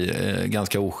var vi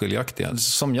ganska oskiljaktiga,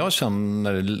 som jag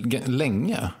känner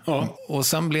länge. Ja. Och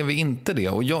sen blev vi inte det.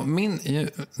 Och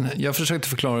jag försökte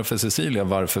förklara för Cecilia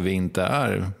varför vi inte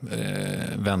är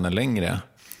vänner längre.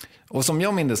 Och som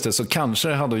jag minns det så kanske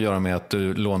det hade att göra med att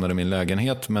du lånade min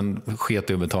lägenhet men sket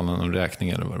i att betala någon räkning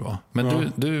eller vad det var.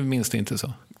 Men du minns det inte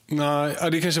så? Nej,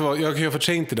 det kanske var, jag kan ju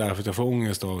förträngt det där för att jag får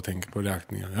ångest av att tänka på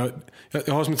räkningar.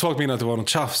 Jag har som ett svagt minne att det var något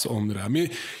tjafs om det där. Men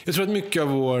jag tror att mycket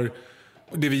av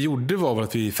det vi gjorde var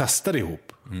att vi festade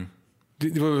ihop.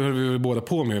 Det var vi båda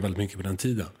på med väldigt mycket på den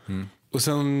tiden. Och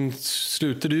sen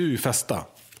slutade du ju festa.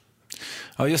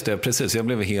 Ja, just det, precis. Jag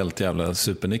blev helt jävla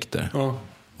supernykter. Ja.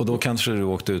 Och då kanske du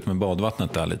åkte ut med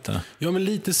badvattnet där lite. Ja, men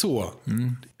lite så.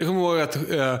 Jag kommer ihåg att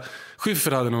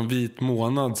Schyffert hade någon vit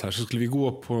månad så skulle vi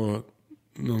gå på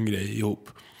någon grej ihop.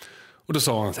 Och då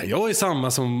sa han så här, jag är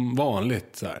samma som vanligt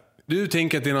så här. Du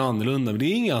tänker att det är något annorlunda, men det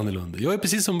är inget annorlunda. Jag är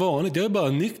precis som vanligt, jag är bara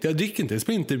nykter, jag dricker inte, det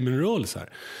spelar inte min roll så här.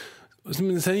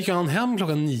 Men sen gick han hem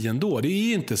 9:00 ändå. Det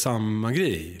är inte samma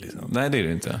grej liksom. Nej, det är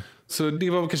det inte. Så det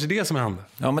var kanske det som hände.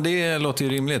 Ja, men det låter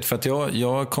ju rimligt. För att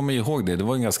jag kommer ihåg det. Det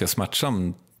var en ganska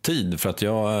smärtsam tid. För att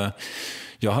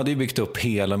jag hade ju byggt upp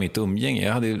hela mitt umgänge.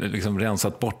 Jag hade ju liksom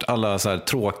rensat bort alla så här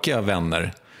tråkiga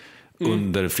vänner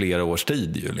under flera års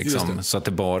tid ju, liksom. Så att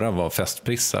det bara var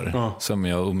festprissar som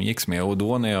jag umgicks med. Och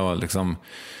då när jag liksom,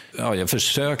 jag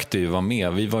försökte ju vara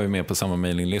med. Vi var ju med på samma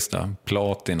mailinglista,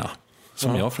 Platina,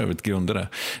 som jag för övrigt grundade.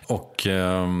 Och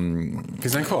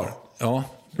finns den kvar? Ja.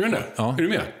 Är den där? Ja. Är du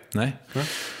med? Nej.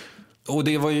 Och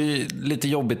det var ju lite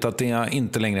jobbigt att jag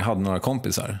inte längre hade några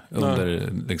kompisar under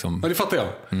liksom. Ja, det fattar jag.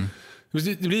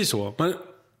 Det blir så.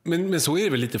 Men så är det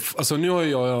väl lite. Alltså nu har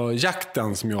jag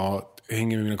jakten som jag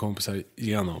hänger med mina kompisar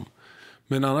igenom.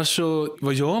 Men annars så,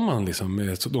 vad gör man liksom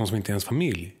med de som inte är ens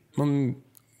familj? Man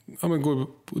går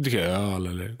och dricker öl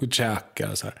eller går och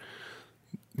käka så här.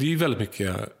 Det är ju väldigt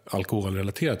mycket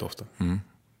alkoholrelaterat ofta.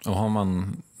 Och har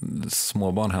man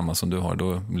småbarn hemma som du har,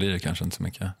 då blir det kanske inte så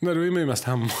mycket. Nej, då är man ju mest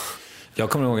hemma. Jag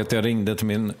kommer ihåg att jag ringde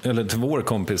till vår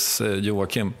kompis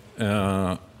Joakim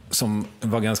som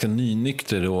var ganska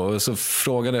nynykter då, och så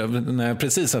frågade, när jag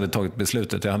precis hade tagit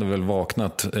beslutet, jag hade väl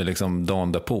vaknat liksom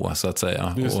dagen därpå så att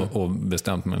säga och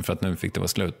bestämt mig för att nu fick det vara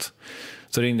slut.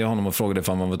 Så ringde jag honom och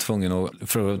frågade om man var tvungen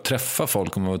för att träffa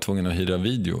folk, om man var tvungen att hyra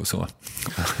video och så.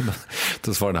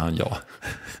 Då svarade han ja.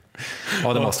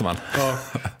 Ja, det måste man.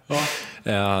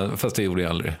 Fast det gjorde jag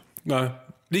aldrig. Nej,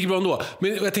 det gick bra ändå.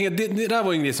 Men jag tänker att det där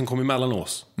var en grej som kom emellan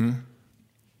oss.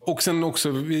 Och sen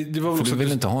också, det var också, för du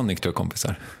vill inte ha nyktra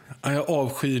kompisar? Ja, jag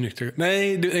avskyr nyktra.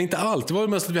 Nej, det är inte allt. Det var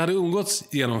mest att vi hade umgåtts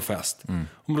genom fest.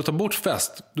 Om du tar bort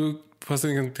fest, då fast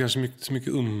det kanske så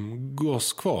mycket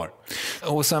umgås kvar.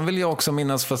 Och sen vill jag också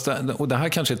minnas, och det här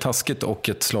kanske är taskigt och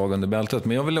ett slag under bältet,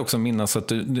 men jag vill också minnas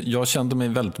att jag kände mig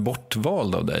väldigt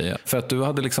bortvald av dig. För att du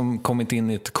hade liksom kommit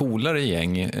in i ett coolare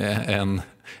gäng än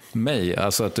mig.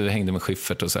 Alltså att du hängde med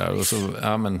Schyffert och så här. Och så,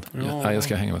 jag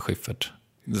ska hänga med Schyffert.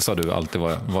 Det sa du alltid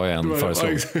vad jag än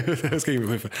föreslog. Jag ska hänga med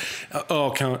Schyffert.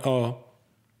 Ja,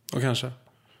 kanske.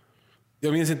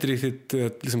 Jag minns inte riktigt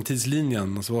liksom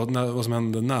tidslinjen, alltså vad som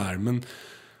hände när, men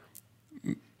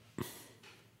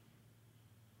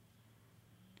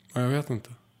jag vet inte.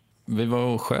 Vi var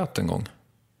och sköt en gång.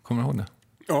 Kommer du ihåg det?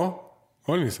 Ja,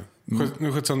 det minns jag.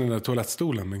 Nu sköt han den där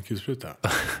toalettstolen med en kulspruta.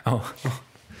 Ja.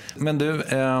 Men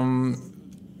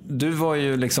du var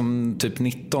ju liksom typ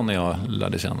 19 när jag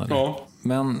lärde känna dig. Ja.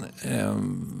 Men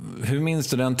hur minns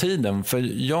du den tiden? För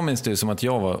jag minns det som att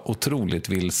jag var otroligt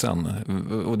vilsen.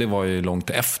 Och det var ju långt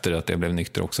efter att jag blev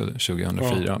nykter också,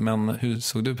 2004. Ja. Men hur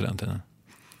såg du på den tiden?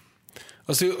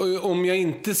 Alltså, om jag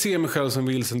inte ser mig själv som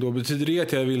vilsen, då betyder det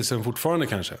att jag är vilsen fortfarande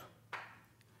kanske?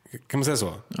 Kan man säga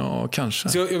så? Ja, kanske.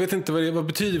 Så jag vet inte vad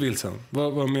betyder vilsen.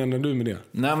 Vad menar du med det?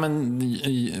 Nej, men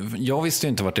jag visste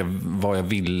inte vad jag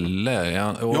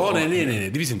ville. Nej,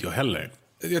 det visste inte jag heller.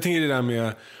 Jag tänker det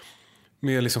där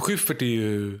med liksom Schyffert är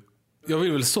ju... Jag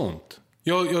vill väl sånt.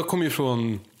 Jag kommer ju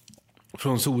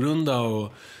från Sorunda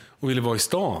och ville vara i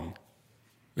stan.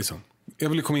 Liksom. Jag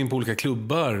ville komma in på olika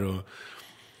klubbar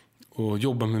och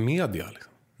jobba med media.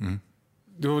 Liksom.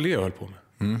 Det var väl det jag höll på med.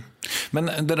 Men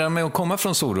det där med att komma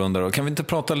från Sorunda då, kan vi inte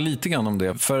prata lite grann om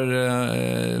det? För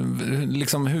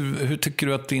liksom, hur tycker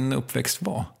du att din uppväxt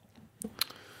var?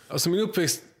 Alltså min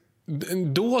uppväxt,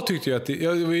 då tyckte jag att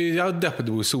jag deppade att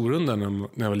bo i Sorunda när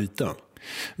jag var liten.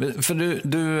 För du,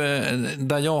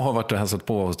 där jag har varit och hälsat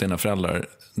på hos dina föräldrar,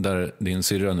 där din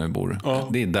syrra nu bor,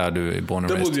 det är där du är born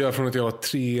and raised. Där bodde jag från att jag var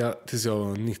 3 tills jag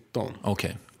var 19.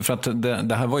 Okej. För att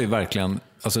det här var ju verkligen,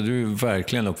 alltså du är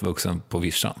verkligen uppvuxen på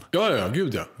vischan. Ja,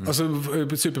 gud ja. Alltså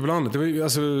super på landet.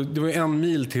 Det var 1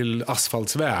 mil till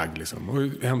asfaltsväg liksom.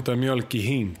 Och hämta mjölk i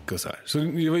hink och så här. Så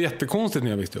det var jättekonstigt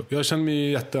när jag växte upp. Jag kände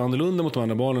mig jätteannorlunda mot de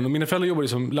andra barnen. Och mina föräldrar jobbade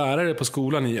som lärare på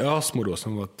skolan i Ösmo då,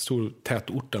 som var stor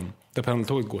tätorten där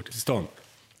pendeltåget går till stan.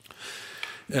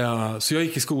 Så jag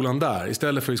gick i skolan där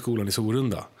istället för i skolan i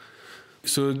Sorunda.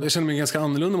 Så jag kände mig ganska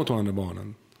annorlunda mot de andra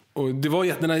barnen. Och det var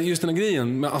just den här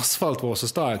grejen med asfalt var så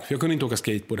stark. För jag kunde inte åka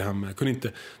skateboard hemma.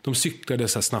 De cyklade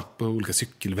så här snabbt på olika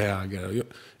cykelvägar. Jag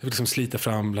fick liksom slita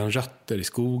fram bland rötter i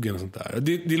skogen och sånt där.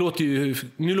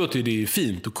 Nu låter ju det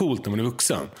fint och coolt när man är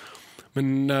vuxen.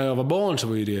 Men när jag var barn så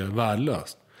var ju det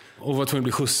värdelöst. Och var tvungen att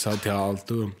bli skjutsad till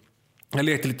allt. Och jag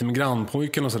lekte lite med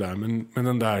grannpojken och sådär. Men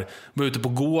den där var ute på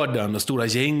gården och stora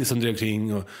gäng som drev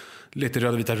kring och lekte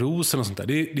röda vita rosen och sånt där.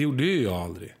 Det gjorde ju jag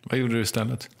aldrig. Vad gjorde du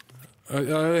istället?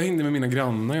 Jag hängde med mina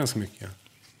grannar ganska mycket.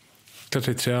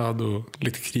 Klättrade i träd och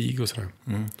lite krig och sådär.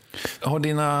 Har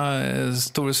dina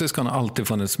storasyskon alltid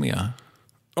funnits med?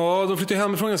 Ja, de flyttade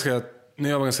hemifrån när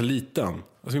jag var ganska liten.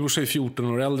 Alltså min brorsa är 14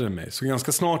 år äldre än mig. Så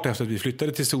ganska snart efter att vi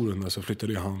flyttade till Sorunda så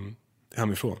flyttade han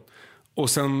hemifrån. Och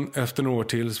sen efter några år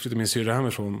till så flyttade min syrra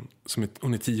hemifrån.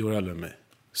 Hon är 10 år äldre än mig.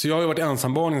 Så jag har ju varit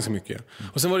ensambarn ganska mycket.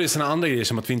 Och sen var det såna andra grejer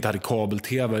som att vi inte hade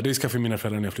kabel-tv. Det skaffade mina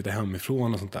föräldrar när jag flyttade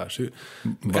hemifrån och sånt där. Så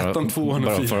bara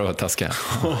för att taska.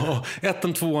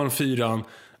 1, 2, 4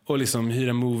 och liksom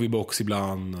hyra moviebox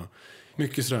ibland. Och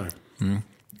mycket sådär.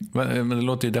 Men det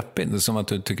låter ju deppigt, som att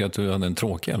du tycker att du hade en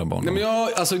tråkig eller barn. Nej,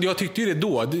 men jag tyckte ju det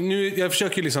då. Jag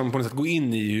försöker liksom på något sätt gå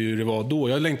in i hur det var då.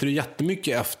 Jag längtade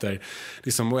jättemycket efter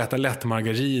liksom, att äta lätt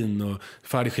margarin och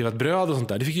färdigskivat bröd och sånt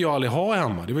där. Det fick jag aldrig ha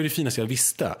hemma. Det var det finaste jag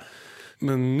visste.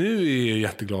 Men nu är jag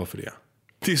jätteglad för det.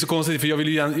 Det är så konstigt, för jag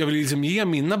vill liksom ge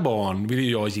mina barn, vill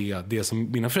jag ge det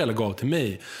som mina föräldrar gav till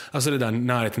mig. Alltså det där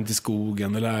närheten till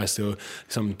skogen och lära sig och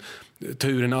liksom, ta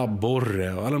ur en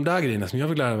abborre och alla de där grejerna som jag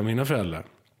vill lära av mina föräldrar.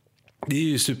 Det är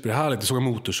ju superhärligt att såga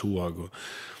motorsåg och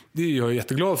det är jag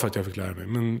jätteglad för att jag fick lära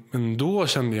mig. Men då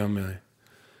kände jag mig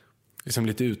liksom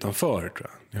lite utanför, tror jag,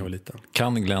 när jag var liten.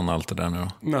 Kan Glenn allt det där nu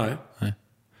då? Nej.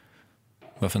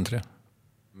 Varför inte det?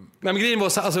 Nej, men grejen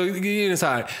är så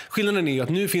här. Skillnaden är att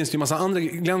nu finns det ju massa andra.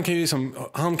 Glenn kan ju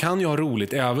han kan ju ha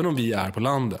roligt även om vi är på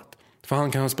landet. För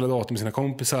han kan spela dator med sina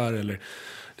kompisar eller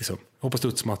liksom hoppa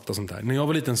studsmatta och sånt där. När jag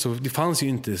var liten så det fanns ju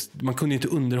inte, man kunde inte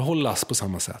underhållas på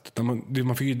samma sätt. Utan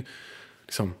man fick ju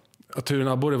liksom, att ta ur en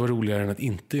abborre var roligare än att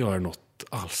inte göra något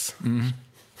alls.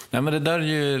 Nej, men det där är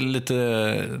ju lite,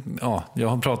 jag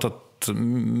har pratat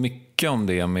mycket om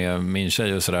det med min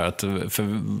tjej och sådär, för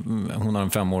hon har en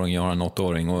 5-åring, jag har en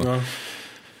 8-åring och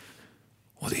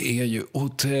det är ju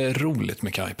otroligt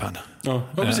mycket iPad. Ja,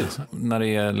 precis. När det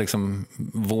är liksom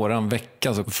våran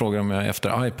vecka så frågar de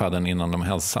efter iPaden innan de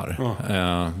hälsar.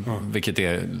 Vilket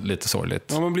är lite sorgligt.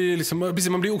 Ja,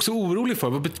 man blir också orolig för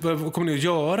vad kommer ni att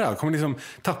göra? Kommer ni liksom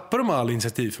tappa de all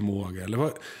initiativförmåga? Eller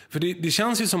vad? För det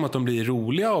känns ju som att de blir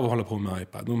roliga av att hålla på med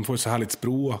iPad. De får så härligt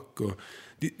språk. Och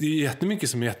det är jättemycket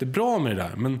som är jättebra med det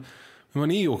där. Men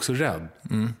man är ju också rädd.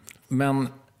 Men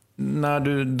när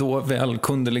du då väl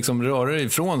kunde liksom röra dig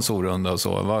från Sorunda och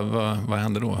så, vad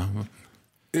hände då?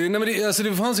 Nej, men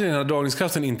det fanns ju den här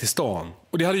dragningskraften in till stan.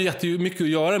 Och det hade ju jättemycket att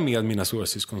göra med mina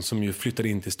storasyskon som ju flyttade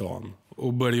in till stan.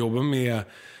 Och började jobba med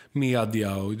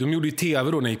media. Och de gjorde ju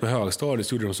tv då när jag gick på högstadiet,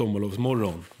 så gjorde de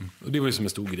Sommarlovsmorgon. Och det var ju som en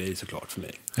stor grej såklart för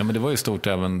mig. Ja, men det var ju stort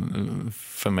även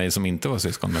för mig som inte var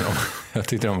syskon med dem. Jag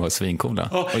tyckte de var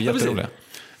svincoola och jätteroliga.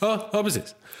 Ja,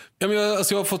 precis. Ja, men jag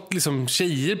har fått liksom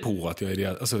tjejer på att jag är det,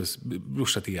 alltså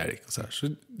brorsa till Erik och så här. Så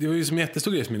det var ju som en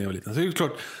jättestor grej för mig när jag var liten. Så det är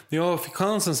klart, när jag fick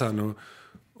chansen sen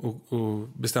och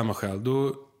bestämma själv,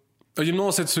 då i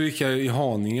gymnasiet så gick jag i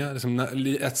Haninge, liksom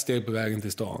ett steg på vägen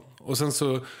till stan. Och sen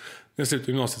så när jag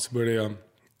slutade gymnasiet så började jag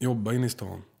jobba in i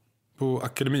stan på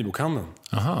Akademibokhandeln.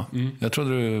 Aha, jag trodde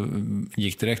du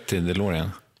gick direkt till DeLorean.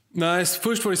 Nej,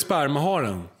 först var det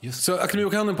Spermaharen. Så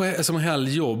Akademibokhandeln som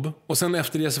helgjobb. Och sen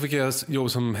efter det så fick jag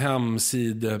jobb som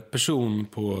hemsideperson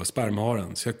på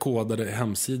Spermaharen. Så jag kodade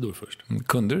hemsidor först.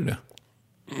 Kunde du det?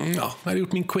 Ja, jag hade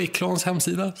gjort min Quake Clans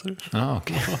hemsida.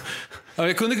 Okay. Ja,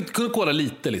 jag kunde koda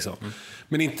lite liksom.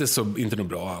 Men inte något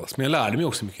bra alls. Men jag lärde mig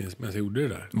också mycket när jag gjorde det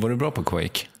där. Var du bra på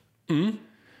Quake?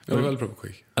 Jag var väldigt bra på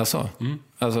Quake.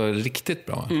 Alltså riktigt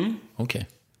bra? Okej.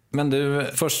 Men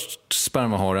du, först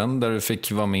Spermaharen där du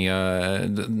fick vara med,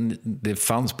 det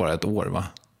fanns bara ett år va?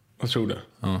 Jag tror det.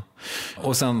 Ja.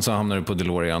 Och sen så hamnade du på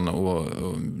DeLorean och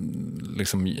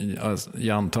liksom,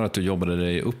 jag antar att du jobbade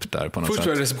dig upp där på något sätt. Först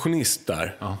var jag receptionist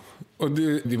där. Ja. Och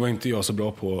det var inte jag så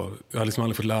bra på. Jag hade liksom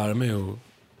aldrig fått lära mig att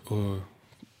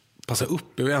passa upp.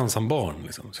 Jag var ensam barn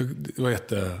liksom. Så det var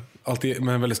alltid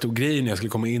med en väldigt stor grej när jag skulle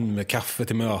komma in med kaffe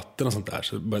till möten och sånt där.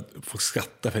 Så började folk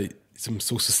skratta för som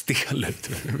såg så stel ut.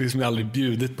 Som jag aldrig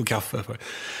bjudit på kaffe för.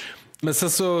 Men sen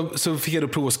så fick jag då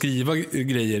prova att skriva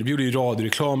grejer. Vi gjorde ju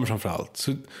radioreklamer framförallt.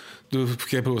 Så då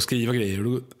fick jag prova att skriva grejer.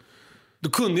 Och då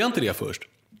kunde jag inte det först.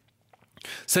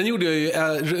 Sen gjorde jag ju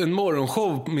en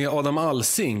morgonshow med Adam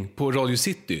Alsing på Radio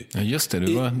City. Ja just det,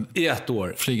 du var i ett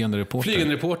år. Flygande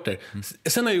reporter.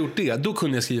 Sen när jag gjort det, då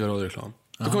kunde jag skriva radioreklam.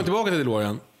 Då kom jag tillbaka till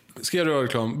DeLorean, skrev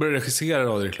radioreklam, började regissera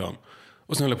radioreklam.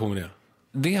 Och sen höll jag på med det.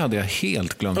 Det hade jag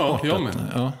helt glömt bort. Jag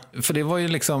med. Ja, för det var ju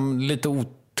liksom lite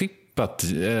otippat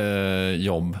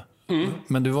jobb.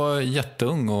 Men du var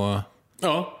jätteung och...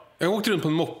 Ja, jag åkte runt på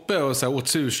en moppe och så här, åt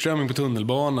surströmming på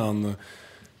tunnelbanan.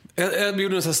 Jag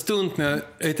gjorde en sån här stund när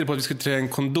jag hittade på att vi skulle trä en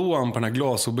kondom på den här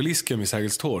glasobelisken vid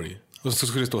Sergels torg. Och så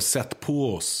skulle det stå "sätt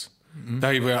på oss". Det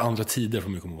här var ju andra tider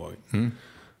från mig kommer ihåg.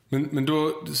 Men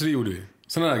då, så det gjorde vi.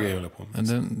 Sådana där grejer höll jag på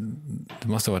med. Det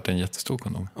måste ha varit en jättestor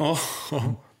kondom. Ja.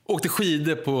 Åkte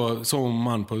skidor på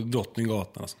sommaren på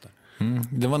Drottninggatan och sånt där.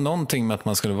 Det var någonting med att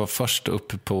man skulle vara först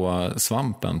upp på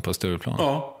Svampen på Stureplan.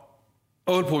 Ja.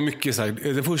 Jag höll på mycket så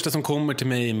här. Det första som kommer till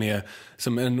mig med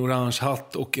som en orange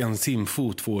hatt och en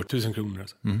simfot får 1000 kronor.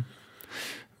 Alltså.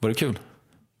 Var det kul?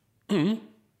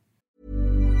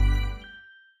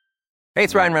 Hey,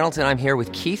 it's Ryan Reynolds and I'm here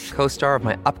with Keith, co-star of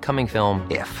my upcoming film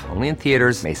If, only in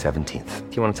theaters May 17th.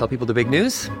 Do you want to tell people the big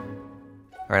news?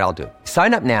 All right, I'll do it.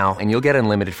 Sign up now and you'll get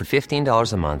unlimited for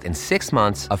 $15 a month and 6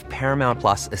 months of Paramount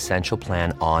Plus Essential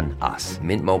Plan on us.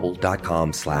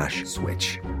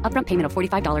 MintMobile.com/switch. Upfront payment of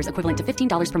 $45 equivalent to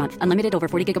 $15 per month. Unlimited over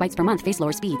 40 gigabytes per month. Face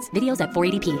lower speeds. Videos at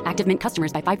 480p. Active Mint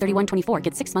customers by 531.24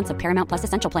 get 6 months of Paramount Plus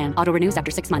Essential Plan. Auto renews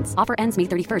after 6 months. Offer ends May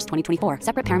 31st, 2024.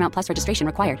 Separate Paramount Plus registration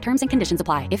required. Terms and conditions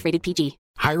apply if rated PG.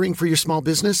 Hiring for your small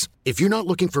business? If you're not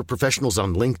looking for professionals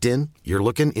on LinkedIn, you're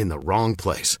looking in the wrong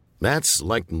place.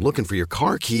 That's like looking for your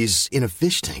car keys in a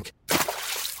fish tank.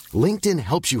 LinkedIn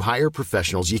helps you hire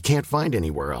professionals you can't find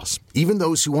anywhere else, even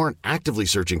those who aren't actively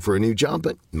searching for a new job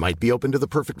but might be open to the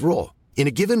perfect role. In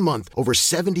a given month, over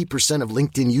 70% of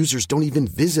LinkedIn users don't even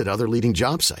visit other leading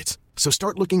job sites. So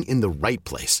start looking in the right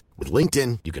place. With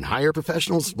LinkedIn, you can hire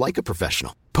professionals like a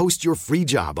professional. Post your free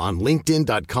job on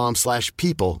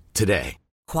linkedin.com/people today.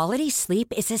 Quality sleep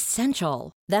is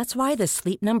essential. That's why the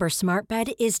Sleep Number Smart Bed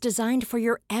is designed for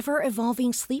your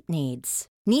ever-evolving sleep needs.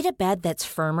 Need a bed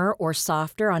that's firmer or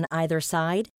softer on either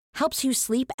side? Helps you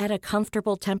sleep at a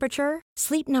comfortable temperature?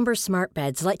 Sleep Number Smart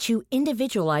Beds let you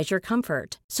individualize your comfort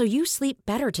so you sleep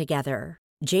better together.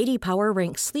 JD Power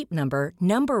ranks Sleep Number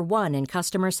 #1 in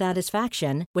customer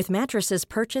satisfaction with mattresses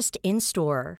purchased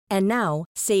in-store. And now,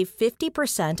 save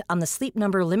 50% on the Sleep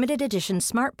Number Limited Edition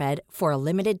Smart Bed for a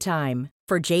limited time.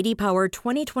 For JD Power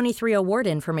 2023 award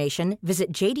information,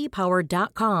 visit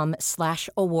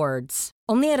jdpower.com/awards.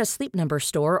 Only at a Sleep Number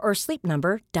store or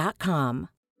sleepnumber.com.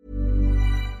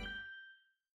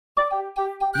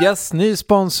 Yes, ny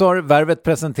sponsor. Värvet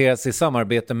presenteras i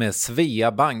samarbete med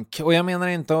Svea Bank. Och jag menar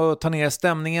inte att ta ner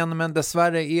stämningen, men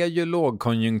dessvärre är ju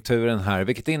lågkonjunkturen här,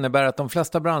 vilket innebär att de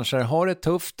flesta branscher har det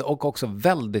tufft och också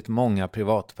väldigt många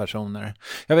privatpersoner.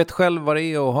 Jag vet själv vad det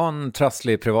är att ha en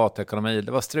trasslig privatekonomi.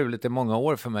 Det var struligt i många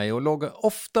år för mig och låg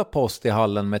ofta post i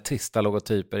hallen med trista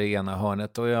logotyper i ena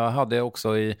hörnet. Och jag hade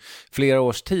också i flera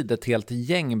års tid ett helt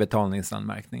gäng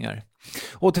betalningsanmärkningar.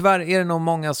 Och tyvärr är det nog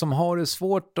många som har det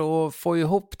svårt att få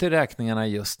ihop till räkningarna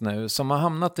just nu, som har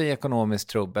hamnat i ekonomiskt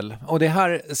trubbel. Och det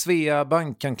här Svea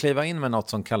Bank kan kliva in med något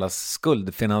som kallas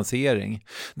skuldfinansiering.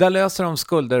 Där löser de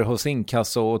skulder hos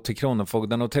inkasso och till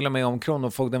Kronofogden, och till och med om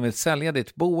Kronofogden vill sälja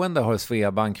ditt boende har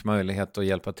Svea Bank möjlighet att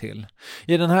hjälpa till.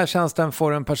 I den här tjänsten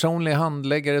får du en personlig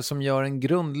handläggare som gör en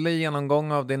grundlig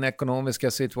genomgång av din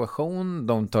ekonomiska situation.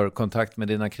 De tar kontakt med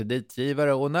dina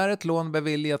kreditgivare och när ett lån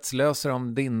beviljats löser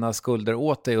de dina skulder skulder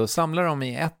åt dig och samla dem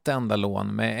i ett enda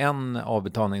lån med en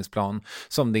avbetalningsplan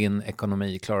som din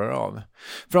ekonomi klarar av.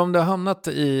 För om du har hamnat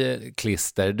i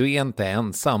klister, du är inte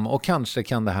ensam och kanske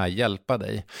kan det här hjälpa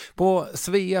dig. På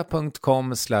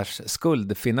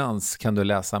svea.com/skuldfinans kan du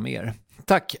läsa mer.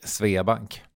 Tack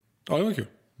Sveabank. Ja, det var kul.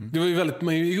 Det var ju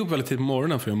man gick upp väldigt tidigt på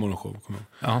morgonen för en morgonshow.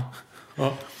 Ja.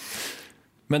 Ja.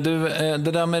 Men du, det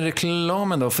där med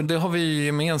reklamen då, för det har vi ju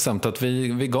gemensamt att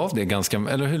vi gav det ganska,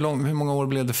 eller hur många år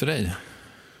blev det för dig?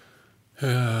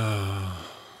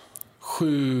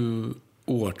 7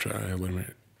 år tror jag började med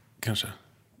det, kanske.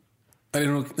 Det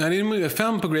är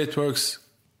 5 på Great Works,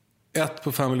 1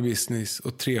 på Family Business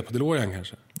och 3 på DeLorean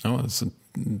kanske. Ja, så,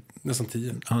 nästan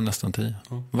 10. Ja, nästan 10.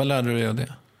 Ja. Vad lärde du dig av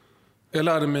det? Jag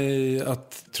lärde mig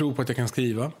att tro på att jag kan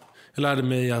skriva. Jag lärde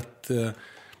mig att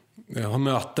ha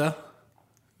möte.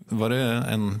 Var det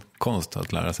en konst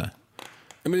att lära sig?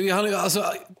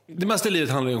 Det mesta i livet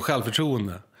handlar ju om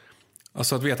självförtroende.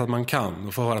 Alltså att veta att man kan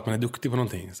och få höra att man är duktig på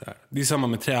någonting. Så här. Det är samma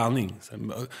med träning. Så här.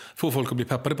 Få folk att bli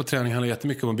peppade på träning handlar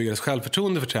jättemycket om att bygga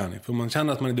självförtroende för träning. För om man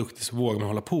känner att man är duktig så vågar man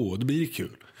hålla på och då blir det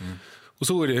kul. Och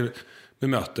så är det med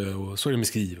möte och så är det med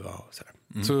skriva. Och så här.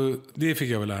 Så det fick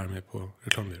jag väl lära mig på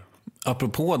reklambyrån.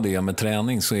 Apropå det med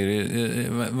träning så är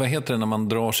det, vad heter det när man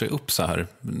drar sig upp så här?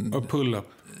 Pull-up.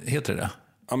 Heter det?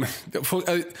 Ja, men,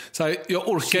 jag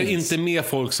orkar inte med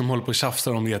folk som håller på och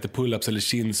tjafsar om det heter pull-ups eller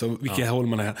chins och vilka håll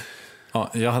man är.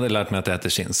 Ja, jag hade lärt mig att det heter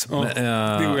chins. Ja,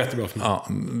 det går jättebra för mig. Ja,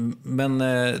 men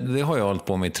det har jag hållit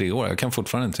på med i 3 år. Jag kan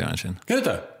fortfarande inte göra en chin. Kan du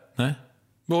inte? Nej.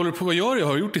 Vad gör jag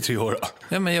har gjort i 3 år då?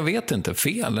 Ja, men jag vet inte.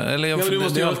 Fel. Eller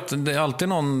det är alltid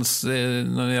någon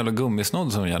jävla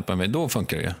gummisnodd som hjälper mig. Då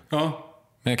funkar det. Ja.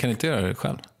 Men jag kan inte göra det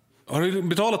själv. Har du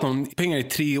betalat någon pengar i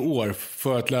 3 år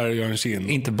för att lära dig göra en chin?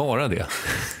 Inte bara det.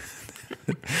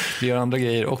 Vi gör andra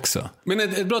grejer också. Men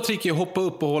ett bra trick är att hoppa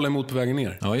upp och hålla emot på vägen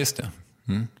ner. Ja, just det.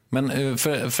 Men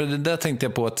för det där tänkte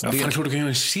jag på att... Jag tror du kan göra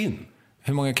en chin.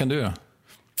 Hur många kan du göra?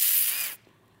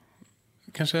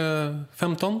 Kanske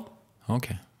 15.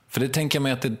 Okej. För det tänker jag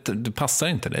mig att det passar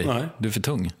inte dig. Nej. Du är för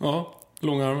tung. Ja,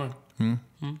 långa armar.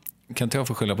 Kan inte jag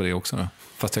få skylla på det också då?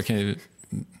 Fast jag kan ju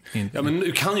inte... Ja, men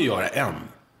du kan ju göra en.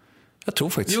 Jag tror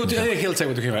faktiskt inte. Jo, jag är helt säker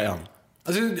på att du kan göra en.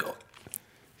 Alltså,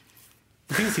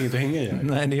 det finns inget att hänga i.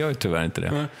 Nej, det gör ju tyvärr inte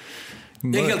det. Nej.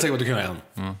 Jag är helt säker på att du kan göra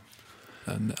en.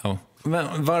 Ja.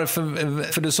 Men varför...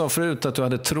 För du sa förut att du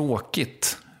hade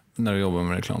tråkigt när du jobbar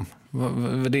med reklam.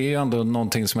 Det är ju ändå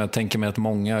någonting som jag tänker mig att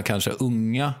många, kanske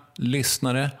unga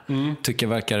lyssnare, tycker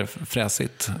verkar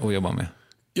fräsigt att jobba med.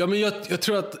 Ja, men jag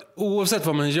tror att oavsett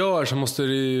vad man gör så måste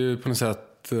det ju på något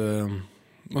sätt...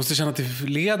 måste känna att det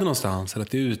leder någonstans eller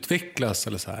att det utvecklas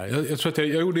eller så här. Jag tror att jag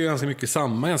gjorde ganska mycket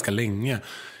samma ganska länge.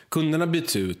 Kunderna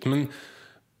byts ut, men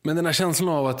den här känslan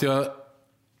av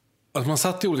att man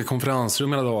satt i olika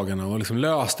konferensrum hela dagarna och liksom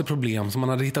löste problem som man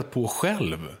hade hittat på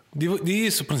själv. Det är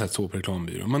ju på något sätt så på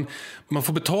reklambyrån. Man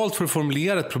får betalt för att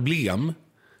formulera ett problem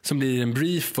som blir en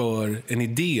brief för en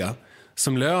idé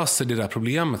som löser det där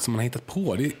problemet som man har hittat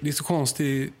på. Det är så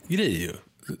konstig grej ju.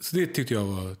 Så det tyckte jag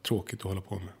var tråkigt att hålla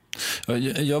på med.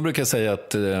 Jag brukar säga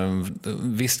att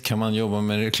visst kan man jobba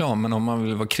med reklam, men om man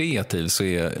vill vara kreativ så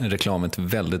är reklam ett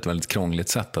väldigt, väldigt krångligt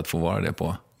sätt att få vara det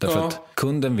på. Därför att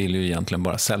kunden vill ju egentligen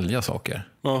bara sälja saker.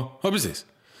 Ja, precis.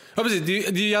 Ja, precis. Det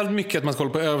är jävligt mycket att man ska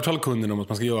hålla på att övertala kunden om att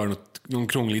man ska göra någon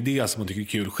krånglig idé som man tycker är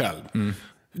kul själv. Men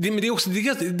det är också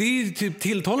det typ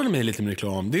tilltalade mig lite med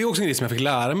reklam. Det är också en grej som jag fick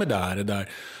lära mig där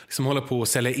liksom hålla på att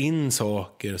sälja in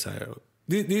saker och så här.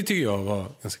 Det tycker jag var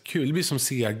ganska kul. Det blir som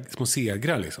små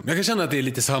segrar liksom. Jag kan känna att det är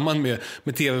lite samman med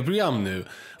tv-program nu.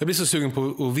 Jag blir så sugen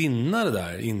på att vinna det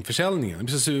där införsäljningen. Jag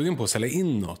blir så sugen på att sälja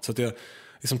in något. Så att jag är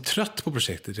liksom trött på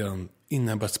projektet redan innan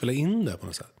jag började spela in det på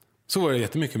något sätt. Så var det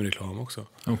jättemycket med reklam också.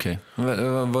 Okej.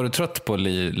 Var du trött på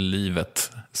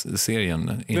livet,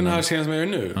 serien? Den här serien som jag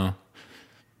gör nu? Ja.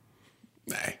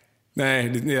 Nej,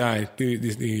 det är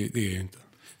ju inte.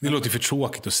 Det låter för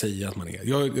tråkigt att säga att man är.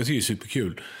 Jag tycker det är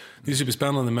superkul. Det är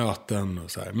superspännande möten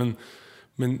och så här.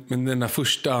 Men den där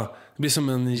första, det blir som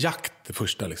en jakt det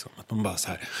första liksom. Att man bara så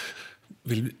här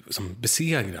vill som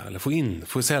besegra eller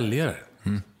få sälja det.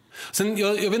 Sen,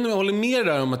 jag vet inte om jag håller med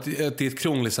där om att det är ett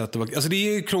krångligt sätt att vara, alltså det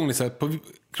är ju krångligt sätt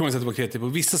att vara kreativ på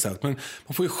vissa sätt, men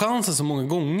man får ju chansen så många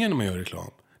gånger när man gör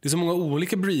reklam. Det är så många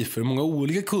olika briefer, många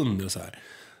olika kunder och så här.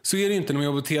 Så är det ju inte när man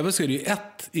jobbar på tv, så är det ju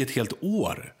i ett helt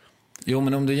år. Jo,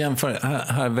 men om du jämför,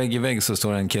 här vägg i vägg så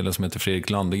står en kille som heter Fredrik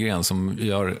Landegren som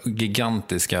gör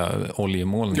gigantiska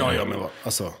oljemålningar. Ja, men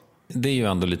alltså. Det är ju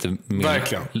ändå lite mer...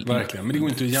 Verkligen. Men det går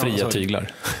inte att jämföra. Fria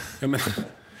tyglar. Ja, men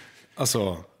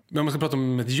alltså, men man ska prata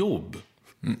om ett jobb.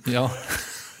 Ja.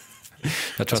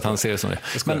 Jag tror att han ser det som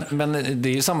det. Men det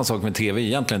är ju samma sak med tv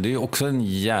egentligen. Det är ju också en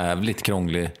jävligt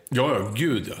krånglig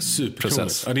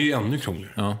superkrångligt. Ja, det är ju ännu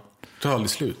krångligare. Ja. Det tar aldrig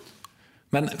slut.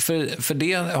 Men för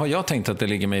det har jag tänkt att det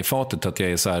ligger mig i fatet att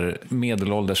jag är så här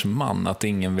medelålders man, att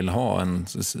ingen vill ha en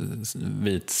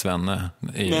vit svenne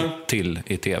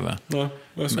i tv. Nej,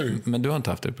 men du har inte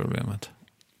haft det problemet?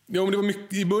 Ja, men det var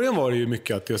mycket, i början var det ju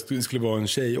mycket att jag skulle vara en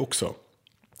tjej också.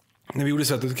 När vi gjorde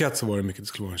Svett och katt så var det mycket att det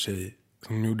skulle vara en tjej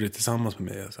som gjorde det tillsammans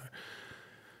med mig. Så här.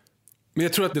 Men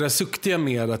jag tror att det där suktiga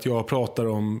med att jag pratar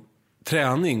om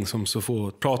träning som så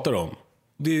få pratar om,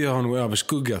 det har nog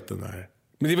överskuggat den där.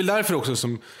 Men det är väl därför också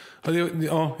som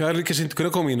jag hade kanske inte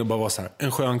kunnat komma in och bara vara så här,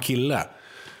 en skön kille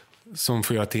som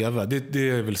får göra tv. Det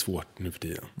är väl svårt nu för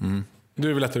tiden. Det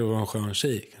är väl lättare att vara en skön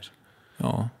tjej kanske.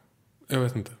 Ja. Jag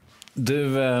vet inte.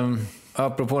 Du,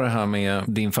 apropå det här med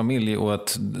din familj och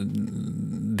att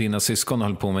dina syskon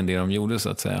höll på med det de gjorde så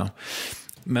att säga.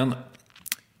 Men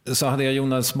så hade jag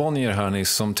Jonas Bonnier här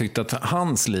nyss som tyckte att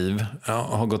hans liv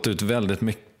har gått ut väldigt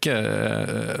mycket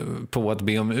på att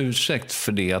be om ursäkt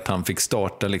för det att han fick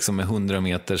starta liksom med 100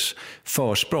 meters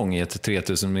försprång i ett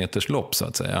 3000 meters lopp så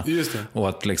att säga. Just det. Och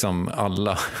att liksom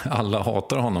alla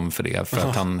hatar honom för det, för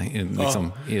att han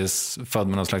liksom är född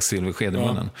med någon slags silversked i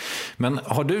munnen. Men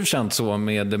har du känt så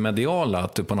med det mediala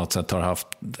att du på något sätt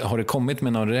har det kommit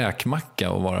med någon räkmacka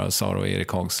att vara Sara och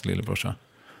Erik Hags lillebrorsa?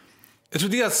 Jag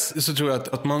tror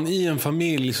att man i en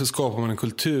familj så skapar man en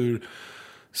kultur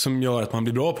som gör att man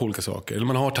blir bra på olika saker. Eller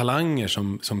man har talanger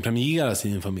som premieras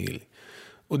i en familj.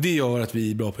 Och det gör att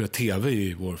vi är bra på att göra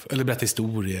tv eller berätta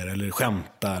historier eller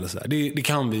skämta eller så där. Det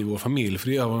kan vi i vår familj, för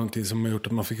det är någonting som har gjort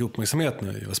att man fick uppmärksamhet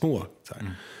när vi var små. Så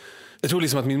här. Jag tror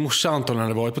liksom att min morsa antagligen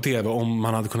hade varit på tv om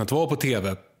man hade kunnat vara på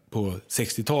tv på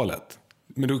 60-talet.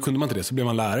 Men då kunde man inte det, så blev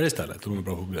man lärare istället och man var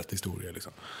bra på att berätta historier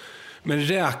liksom. Men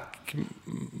räkmacka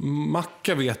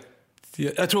vet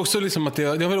jag tror också liksom att det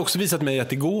har väl också visat mig att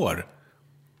det går.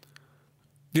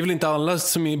 Det är väl inte alla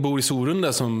som bor i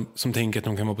Sorunda som tänker att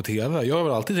de kan vara på tv. Jag har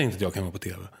väl alltid tänkt att jag kan vara på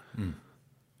tv.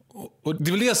 Och det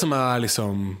är väl det som är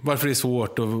liksom, varför det är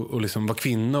svårt att liksom vara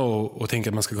kvinna och tänka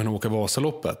att man ska kunna åka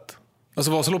Vasaloppet.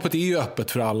 Alltså Vasaloppet är ju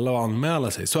öppet för alla att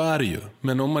anmäla sig, så är det ju.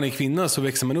 Men om man är kvinna så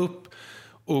växer man upp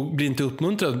och blir inte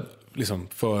uppmuntrad liksom,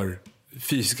 för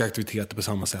fysiska aktiviteter på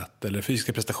samma sätt eller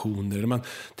fysiska prestationer. Eller man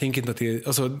tänker inte att det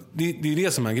är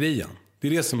det som är grejen. Det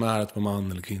är det som är att vara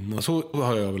man eller kvinna. Och så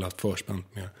har jag väl haft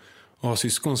förspänt med att ha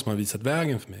syskon som har visat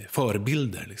vägen för mig.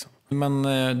 Förebilder liksom. Men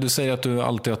du säger att du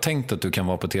alltid har tänkt att du kan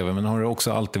vara på tv, men har du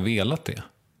också alltid velat det?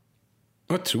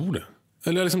 Jag tror det.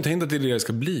 Eller jag har liksom tänkt att det är det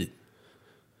ska bli.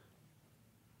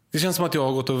 Det känns som att jag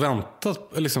har gått och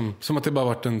väntat, liksom, som att det bara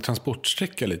varit en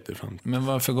transportsträcka lite fram. Men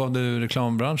varför gav du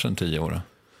reklambranschen 10 år då?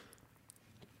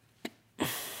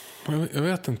 Jag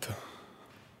vet inte.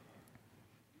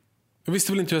 Jag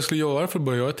visste väl inte hur jag skulle göra för att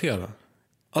börja göra tv.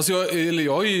 Alltså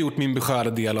jag har ju gjort min beskärda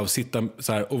del av att sitta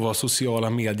så här och vara sociala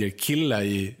medier-killa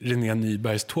i René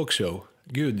Nybergs talkshow.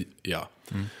 Gud, ja.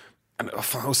 Men vad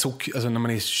fan, och alltså, när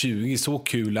man är 20, så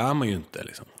kul är man ju inte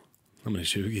liksom. När man är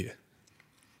 20.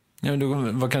 Ja, du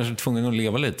var kanske tvungen att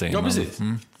leva lite innan. Ja, precis.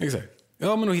 Exakt.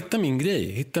 Ja, men att hitta min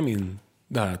grej.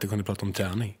 Det här att jag kunde prata om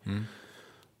träning.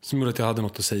 Som gjorde att jag hade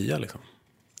något att säga liksom.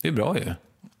 Det är bra ju.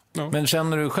 Ja. Men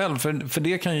känner du själv, för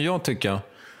det kan ju jag tycka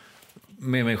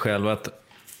med mig själv, att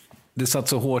det satt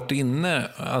så hårt inne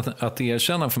att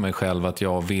erkänna för mig själv att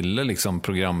jag ville liksom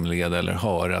programleda eller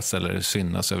höras eller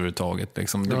synas överhuvudtaget.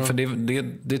 Liksom. För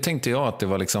det tänkte jag att det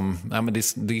var liksom, nej, men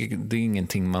det är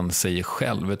ingenting man säger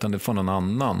själv, utan det får någon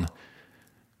annan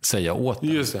säga åt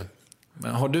dig. Just det.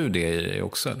 Men har du det i dig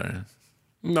också eller?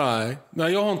 Nej,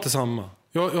 jag har inte samma.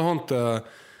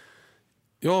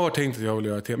 Jag har tänkt att jag vill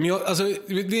göra det. Men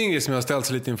det är en grej som jag har ställt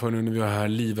sig lite inför nu när vi har det här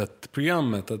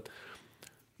livet-programmet. Att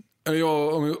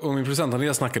jag och min producent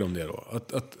Andreas snackade om det då.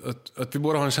 Att vi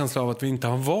båda har en känsla av att vi inte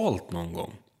har valt någon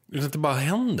gång. Utan att det bara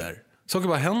händer. Saker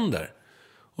bara händer.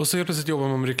 Och så helt plötsligt jobbar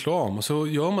man med reklam. Och så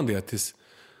gör man det tills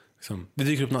liksom, det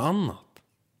dyker upp något annat.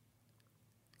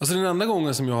 Alltså den enda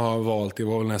gången som jag har valt det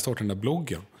var väl när jag startade den där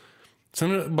bloggen.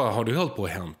 Sen bara, har du hållit på och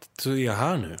hänt, så är jag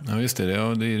här nu. Ja, just det.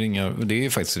 Det är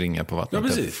faktiskt ringa på vattnet. Ja,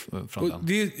 precis.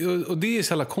 Och det är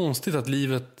så jävla konstigt att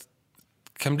livet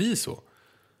kan bli så.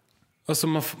 Alltså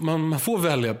man får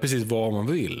välja precis vad man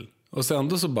vill. Och sen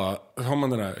ändå så bara har man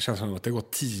den där känslan av att det har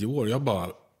gått 10 år. Jag har bara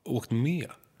åkt med.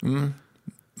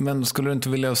 Men skulle du inte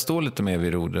vilja stå lite mer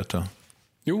vid rodret då?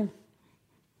 Jo,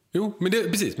 men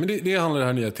det handlar det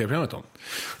här nya tv-programmet om.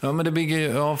 Ja,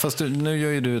 men fast nu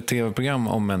gör ju du ett tv-program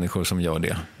om människor som gör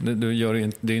det.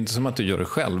 Det är inte som att du gör det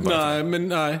själv.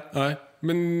 Nej.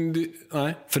 Men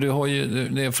nej. För du har ju,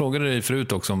 jag frågade dig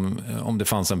förut också om det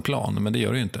fanns en plan, men det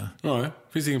gör det ju inte. Nej,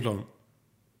 det finns ingen plan.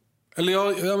 Eller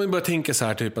jag vill bara tänka så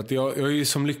här typ att jag är ju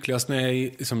som lyckligast när jag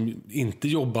liksom inte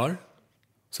jobbar.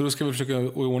 Så då ska vi försöka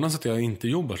ordna så att jag inte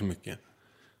jobbar så mycket.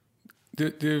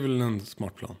 Det är väl en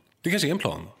smart plan. Det kanske är en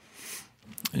plan då.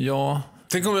 Ja.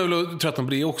 Tänk om jag vill tröttna på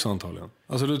det också antagligen.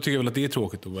 Alltså då tycker jag väl att det är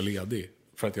tråkigt att vara ledig.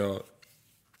 För att jag...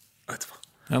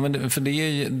 Ja, men för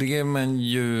det är man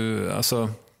ju... Alltså,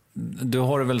 du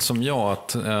har det väl som jag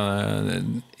att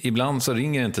ibland så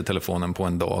ringer inte telefonen på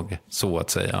en dag, så att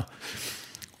säga.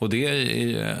 Och det är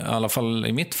i alla fall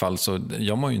i mitt fall så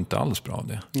jag mår ju inte alls bra av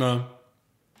det. Nej.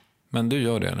 Men du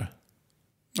gör det, eller?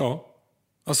 Ja.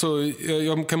 Alltså,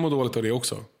 jag kan må dåligt av det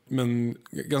också. Men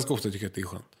ganska ofta tycker jag att det är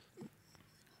skönt.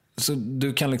 Så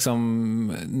du kan liksom,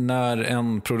 när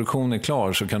en produktion är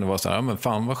klar så kan det vara så här, ja, men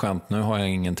fan vad skönt, nu har jag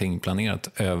ingenting planerat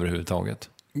överhuvudtaget.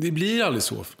 Det blir aldrig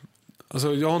så.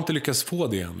 Alltså, jag har inte lyckats få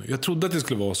det än. Jag trodde att det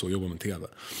skulle vara så att jobba med tv.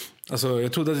 Alltså,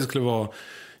 jag trodde att det skulle vara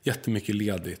jättemycket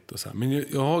ledigt och så här. Men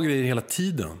jag har grejer hela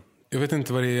tiden. Jag vet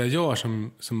inte vad det är jag gör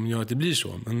som gör att det blir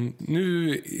så. Men nu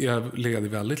är jag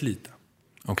ledig väldigt lite.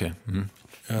 Okej. Mm.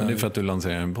 Men det är för att du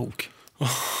lanserar en bok.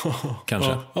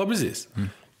 Kanske? Ja, precis. Mm.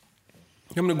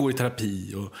 Ja, men jag går i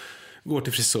terapi och går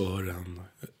till frisören.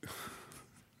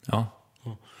 Ja.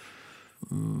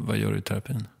 Vad gör du i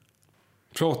terapin?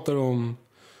 Pratar om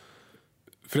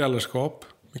föräldraskap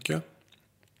mycket.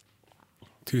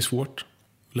 Det är svårt.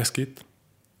 Läskigt.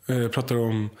 Pratar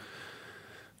om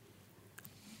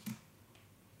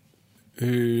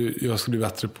hur jag ska bli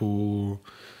bättre på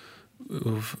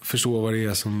att förstå vad det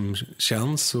är som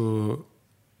känns. Och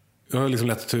jag har liksom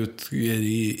lätt att ta ut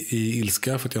i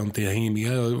ilska för att jag inte hänger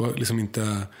med. Jag var liksom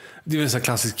inte, det är en sån här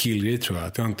klassisk killgrej tror jag.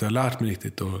 Att jag inte har lärt mig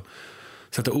riktigt att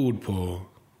sätta ord på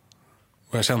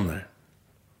vad jag känner.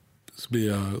 Så blir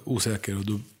jag osäker och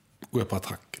då går jag på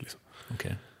attack. Liksom.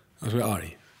 Okay. Jag blir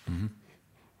arg. Mm.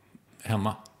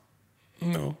 Hemma?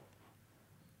 Ja.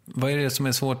 Vad är det som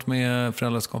är svårt med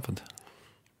föräldraskapet?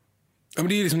 Ja, men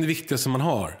det är liksom det viktigaste man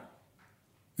har.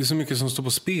 Det är så mycket som står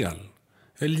på spel.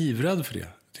 Jag är livrädd för det.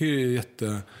 Det är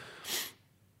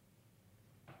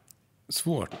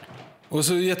jättesvårt. Och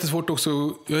så är det jättesvårt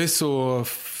också. Jag är så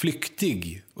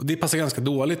flyktig. Och det passar ganska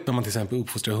dåligt när man till exempel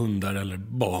uppfostrar hundar eller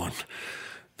barn.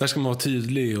 Där ska man vara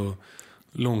tydlig och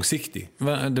långsiktig.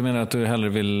 Du menar att du hellre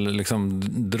vill liksom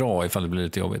dra ifall det blir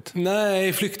lite jobbigt?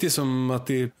 Nej, flyktig som att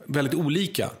det är väldigt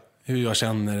olika hur jag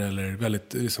känner eller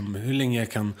väldigt, liksom, hur länge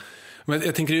jag kan. Men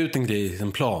jag tänker ut en grej,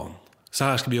 en plan. Så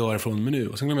här ska vi göra från och med nu.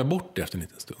 Och sen glömmer jag bort det efter en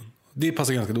liten stund. Det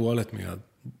passar ganska dåligt med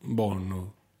barn och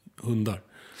hundar.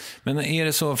 Men är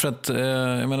det så för att,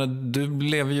 jag menar, du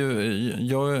blev ju,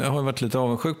 jag har varit lite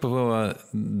avundsjuk på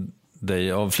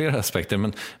dig av flera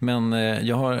aspekter. Men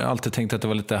jag har alltid tänkt att det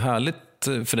var lite härligt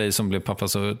för dig som blev pappa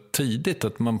så tidigt.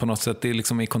 Att man på något sätt är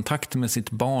liksom i kontakt med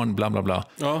sitt barn, bla bla bla.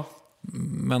 Ja.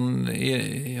 Men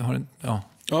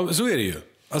ja, så är det ju.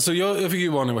 Alltså jag fick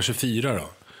ju barn när jag var 24 då.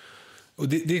 Och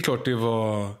det är klart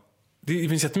det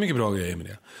finns jättemycket bra grejer med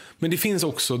det. Men det finns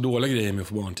också dåliga grejer med att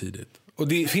få barn tidigt. Och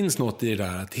det finns något i det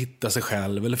där att hitta sig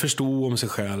själv eller förstå om sig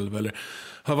själv eller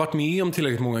ha varit med om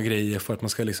tillräckligt många grejer för att man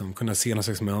ska liksom kunna se något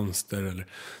slags mönster. Eller,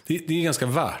 det är ganska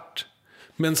värt.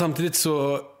 Men samtidigt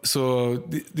så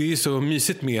det är så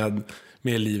mysigt med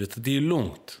livet att det är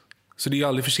långt. Så det är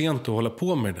aldrig för sent att hålla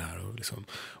på med det här.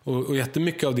 Och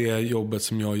jättemycket av det jobbet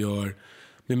som jag gör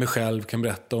med mig själv kan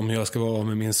berätta om hur jag ska vara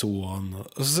med min son.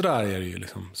 Och så där är det ju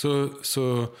liksom.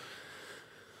 Så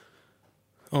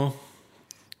ja.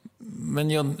 Men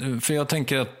jag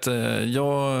tänker att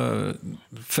jag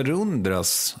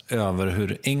förundras över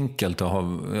hur enkelt det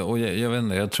har. Och jag vet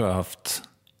inte, jag tror jag har haft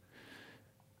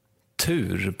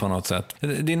tur på något sätt.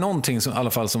 Det är någonting som, i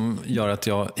alla fall som gör att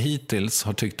jag hittills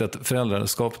har tyckt att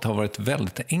föräldraskapet har varit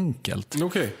väldigt enkelt.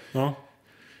 Okej, ja.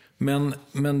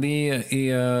 Men det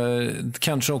är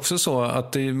kanske också så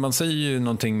att man säger ju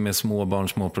någonting med små barn,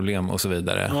 små problem och så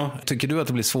vidare. Ja. Tycker du att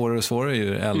det blir svårare och svårare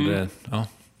ju äldre? Ja,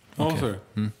 okay.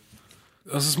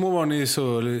 Alltså små barn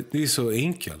är så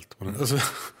enkelt. Alltså,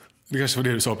 det kanske var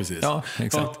det du sa precis. Ja,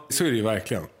 exakt. Ja, så är det ju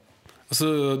verkligen.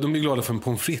 Alltså, de blir glada för en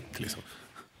pommes frites liksom.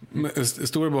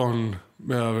 Stora barn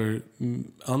behöver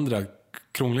andra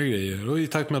krångliga grejer. Och i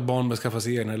takt med att barn börjar skaffa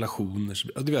sig egna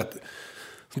relationer. Du vet,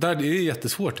 sånt där, det är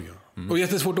jättesvårt tycker jag. Och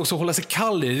jättesvårt också att hålla sig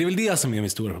kall i det. Det är väl det som är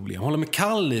mitt stora problem. Hålla mig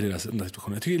kall i den här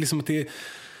situationen. Jag tycker liksom att det är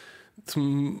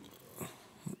som,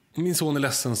 min son är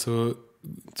ledsen så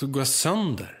går jag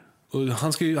sönder. Och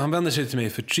han vänder sig till mig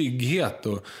för trygghet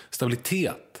och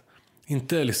stabilitet.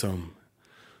 Inte liksom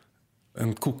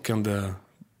en kokande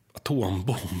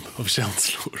atombomb av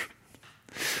känslor.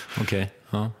 Okej,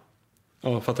 ja.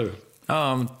 Ja, fattar du?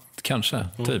 Ja, kanske,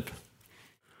 typ.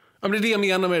 Ja, men det är det jag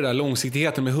menar med det där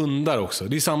långsiktigheten med hundar också.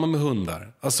 Det är samma med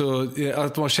hundar. Alltså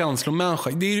att vara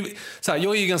känslomänniska. Det är ju, så här, jag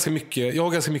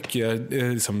har ganska mycket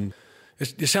liksom,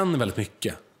 jag känner väldigt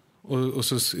mycket. Och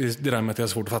så är det där med att jag har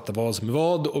svårt att fatta vad som är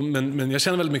vad. Men jag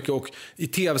känner väldigt mycket, och i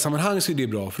tv-sammanhang så är det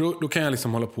bra. För då kan jag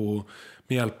liksom hålla på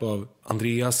med hjälp av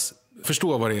Andreas,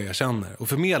 förstå vad det är jag känner och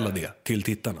förmedla det till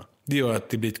tittarna. Det gör att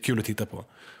det blir kul att titta på.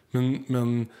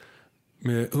 Men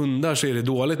med hundar så är det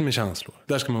dåligt med känslor.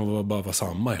 Där ska man bara vara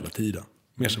samma hela tiden.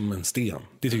 Mer som en sten.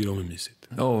 Det tycker de är mysigt.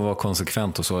 Ja, och vara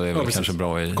konsekvent och så. Det är väl kanske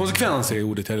bra i... Konsekvens är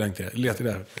ordet jag letar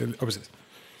där. Ja, precis.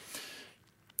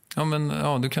 Ja, men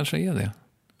ja, du kanske är det.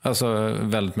 Alltså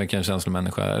väldigt mycket en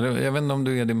känslomänniska. Eller, jag vet inte om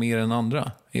du är det mer än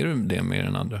andra. Är du det mer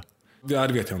än andra? Det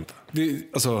vet jag inte.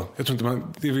 Jag tror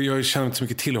inte jag känner inte så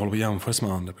mycket till att hålla på och jämföra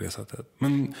med andra på det sättet.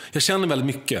 Men jag känner väldigt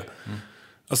mycket.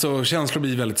 Alltså känslor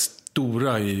blir väldigt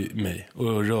stora i mig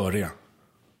och röriga.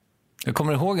 Jag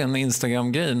kommer ihåg en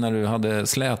Instagram-grej när du hade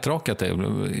slätrakat dig och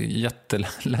blev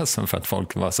jätteledsen för att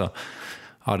folk var så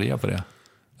arga på det.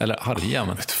 Eller arga,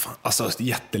 men... Alltså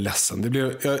jätteledsen.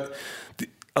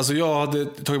 Jag hade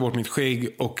tagit bort mitt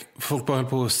skägg och folk bara höll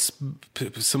på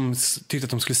som tyckte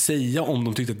att de skulle säga om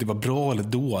de tyckte att det var bra eller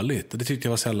dåligt. Och det tyckte jag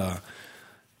var så jävla...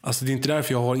 Alltså det är inte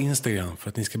därför jag har Instagram, för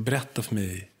att ni ska berätta för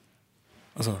mig.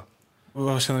 Alltså,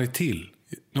 vad känner ni till?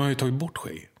 Nu har jag ju tagit bort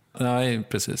skägg. Nej,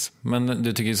 precis. Men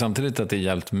du tycker ju samtidigt att det är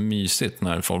jävligt mysigt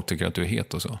när folk tycker att du är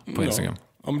het och så på Instagram.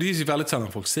 Ja, men det är ju väldigt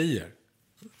sällan folk säger.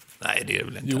 Nej, det är det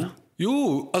väl inte.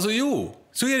 Jo.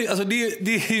 Så är det, alltså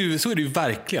så är det ju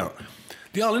verkligen.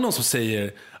 Det är aldrig någon som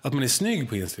säger att man är snygg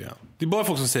på Instagram. Det är bara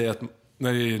folk som säger att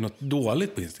när det är något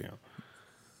dåligt på Instagram.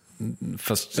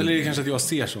 Fast, eller är det kanske att jag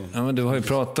ser så? Ja, men du har ju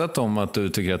pratat om att du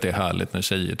tycker att det är härligt när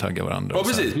tjejer taggar varandra. Ja,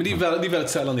 precis. Men det är väldigt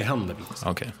sällan det händer.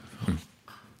 Okej.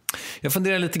 Jag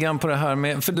funderar lite grann på det här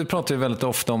med, för du pratar ju väldigt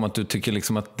ofta om att du tycker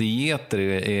liksom att dieter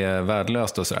är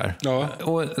värdelöst och sådär. Ja.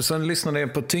 Och så lyssnade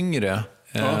jag på Tyngre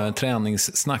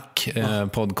träningssnack,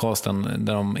 podcasten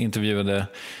där de intervjuade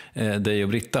dig och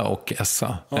Britta och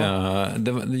Essa.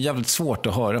 Det var jävligt svårt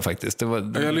att höra faktiskt.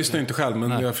 Jag lyssnar inte själv,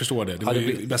 men jag förstår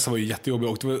det. Bästa var ju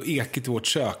jättejobbigt och det var ekigt i vårt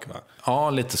kök, va? Ja,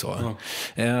 lite så.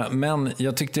 Men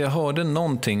jag tyckte jag hörde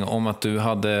någonting om att du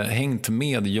hade hängt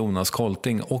med Jonas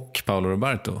Kolting och Paolo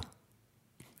Roberto.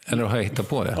 Eller har jag hittat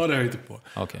på det? Ja, det har jag hittat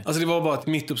på. Okay. Alltså det var bara att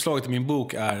mitt uppslag till min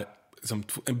bok är liksom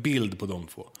en bild på de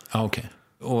två. Okej.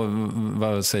 Och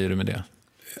vad säger du med det?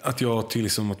 Att jag tycker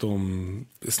liksom att de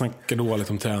snackar dåligt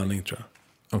om träning, tror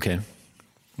jag. Okej.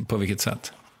 På vilket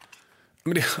sätt?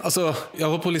 Men jag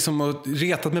har på liksom och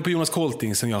retat mig på Jonas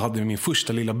Kolting sen jag hade min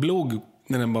första lilla blogg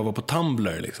när den bara var på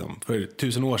Tumblr liksom, för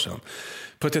 1000 år sedan.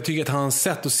 För att jag tycker att hans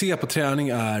sätt att se på träning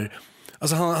är...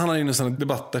 Alltså han har ju en sån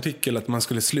debattartikel att man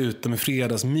skulle sluta med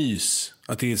fredagsmys.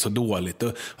 Att det är så dåligt.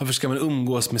 Och varför ska man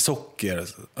umgås med socker?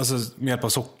 Alltså med hjälp av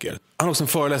socker. Han har också en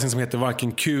föreläsning som heter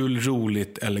varken kul,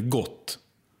 roligt eller gott.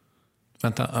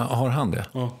 Vänta, har han det?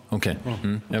 Ja. Okej,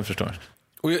 jag förstår.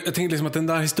 Och jag tänkte liksom att den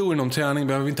där historien om träning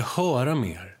behöver vi inte höra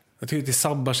mer. Jag tycker att det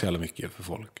sabbar så jävla mycket för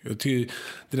folk. Jag tycker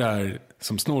det där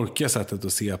som snorkiga sättet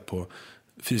att se på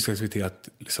fysisk aktivitet,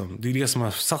 liksom, det är det som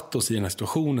har satt oss i den här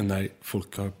situationen när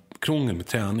folk har krångel med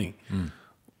träning.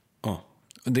 Ja.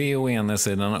 Det är å ena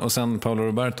sidan. Och sen Paolo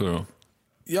Roberto då?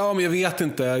 Ja, men jag vet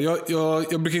inte.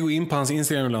 Jag brukar gå in på hans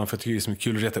Instagram ibland för att jag tycker det är så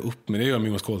kul att reta upp med. Det gör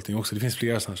Jonas Kolting också. Det finns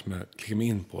flera sådana som jag klickar mig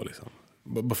in på. Liksom.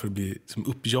 Bara för att bli som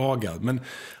uppjagad. Men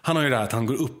han har ju det här att han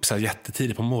går upp så här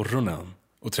jättetidigt på morgonen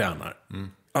och tränar.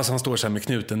 Alltså han står så här med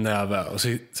knuten näve och så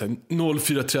här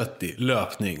 04:30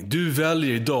 löpning. Du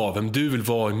väljer idag vem du vill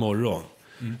vara imorgon.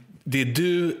 Det är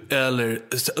du eller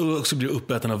också blir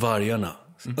uppäten av vargarna.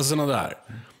 Alltså sådana där.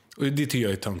 Och det tycker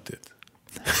jag är töntigt.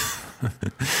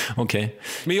 Okej.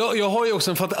 Men jag har ju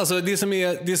också en alltså det som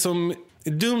är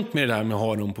dumt med det där med att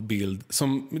ha dem på bild,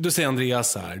 som då säger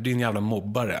Andreas så här: det är en jävla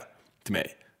mobbare till mig.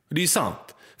 Och det är ju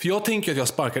sant. För jag tänker att jag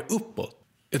sparkar uppåt.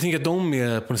 Jag tänker att de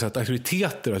är på något sätt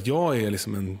auktoriteter och att jag är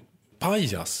liksom en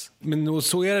pajas. Men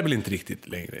så är det väl inte riktigt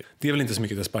längre. Det är väl inte så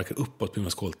mycket att jag sparkar uppåt på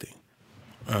Jonas Kolting.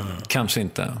 Kanske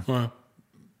inte.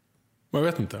 Jag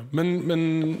vet inte.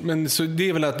 Men så det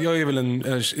är väl att jag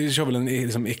kör väl en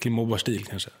liksom äcklig mobbarstil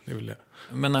kanske. Det är väl det.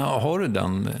 Men har du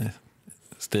den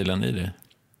stilen i dig?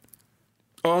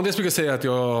 Ja, det skulle jag säga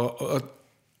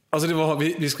alltså det var,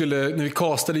 vi skulle, när vi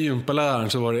castade gympaläraren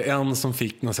så var det en som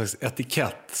fick någon slags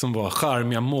etikett som var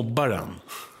charmiga mobbaren.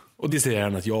 Och det säger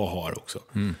han att jag har också.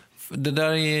 Det där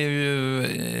är ju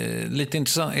lite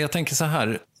intressant. Jag tänker så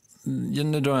här.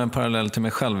 Nu drar jag en parallell till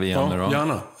mig själv igen. Ja, då.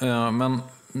 Gärna. Men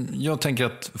jag tänker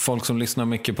att folk som lyssnar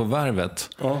mycket på Värvet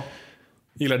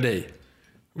gillar dig.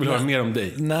 Vill höra mer om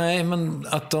dig? Nej, men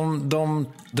att de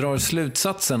drar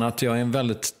slutsatsen att jag är en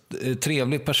väldigt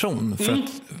trevlig person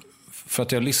för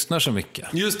att jag lyssnar så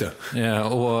mycket. Just det.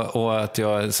 Och att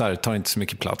jag så här, tar inte så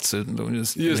mycket plats.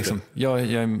 Liksom, jag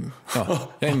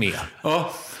är med.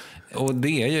 Ja. Och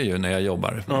det är jag ju när jag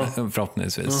jobbar,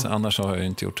 förhoppningsvis. Annars har jag ju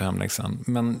inte gjort hemläxan.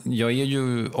 Men jag är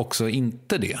ju också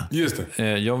inte det. Just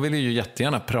det. Jag vill ju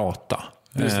jättegärna prata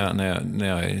när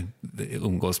jag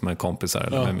umgås med kompisar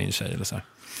eller med min tjej eller så här.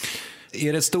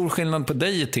 Är det stor skillnad på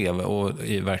dig i tv och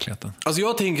i verkligheten? Alltså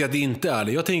jag tänker att det inte är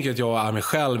det. Jag tänker att jag är mig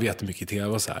själv jättemycket i tv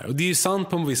och så här. Och det är ju sant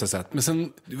på vissa sätt. Men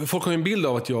sen, folk har ju en bild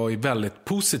av att jag är väldigt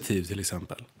positiv till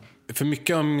exempel. För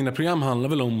mycket av mina program handlar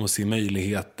väl om att se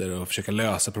möjligheter och försöka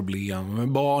lösa problem.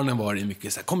 Men barnen var det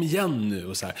mycket så här, kom igen nu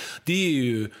och så här. Det är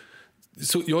ju...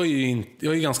 Så jag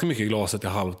är ganska mycket i glaset är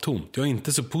halvtomt. Jag är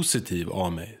inte så positiv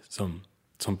av mig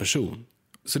som person.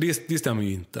 Så det stämmer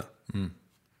ju inte.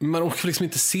 Man orkar liksom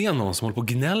inte se någon som håller på och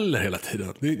gnäller hela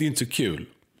tiden. Det är inte så kul.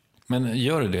 Men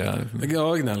gör det?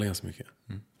 Jag gnäller ganska mycket.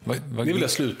 Det vill jag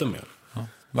sluta med. Ja.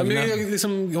 Jag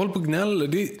håller på och gnäller.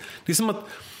 Det är som att...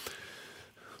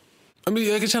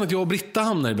 Jag kan känna att jag och Britta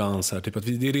hamnar ibland så här, typ att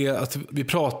vi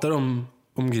pratar om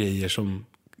grejer så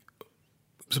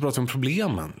pratar vi om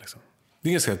problemen liksom. Det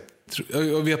är ganska,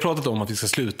 vi har pratat om att vi ska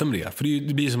sluta med det. För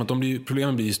det blir som att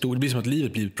problemen blir stora. Det blir som att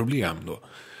livet blir ett problem då. Om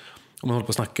man håller på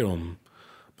och snackar om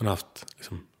man har haft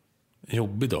liksom, en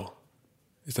jobbig dag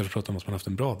istället för att prata om att man har haft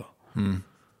en bra dag.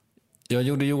 Jag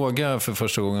gjorde yoga för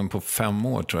första gången på 5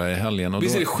 år tror jag i helgen.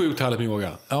 Visst är det sjukt härligt med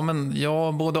yoga? Ja, men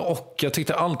både och. Jag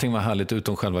tyckte allting var härligt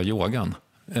utom själva yogan.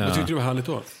 Vad tyckte du var härligt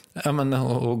då? Ja, men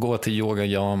att gå till yoga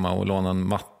yama och låna en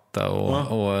matta.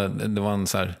 Och det var en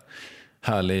så här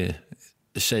härlig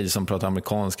tjej som pratade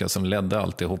amerikanska som ledde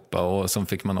alltihopa. Och som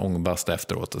fick man ångbasta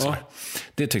efteråt och så.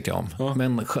 Det tyckte jag om.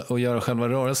 Men att göra själva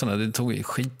rörelserna, det tog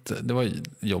skit. Det var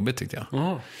jobbigt tyckte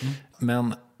jag.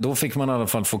 Men då fick man i alla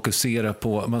fall fokusera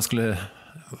på, man skulle,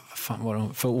 vad fan var det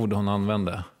för ord hon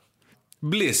använde?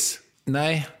 Bliss?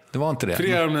 Nej, det var inte det. För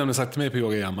det har de nämligen sagt till mig på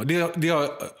yoga yama. Det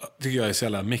tycker jag är så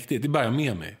jävla mäktigt. Det bär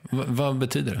med mig. Vad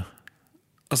betyder det?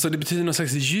 Alltså det betyder något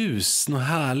slags ljus, något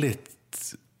härligt.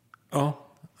 Ja.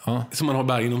 Som man har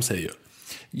bär inom sig ju.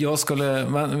 Jag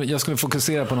skulle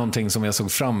fokusera på någonting som jag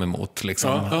såg fram emot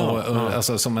liksom.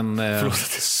 Alltså som en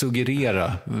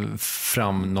suggerera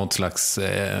fram något slags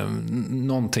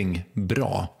någonting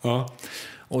bra.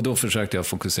 Och då försökte jag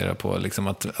fokusera på liksom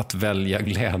att välja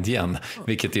glädjen,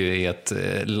 vilket ju är ett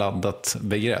laddat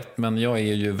begrepp. Men jag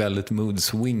är ju väldigt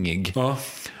mood-swingig.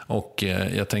 Och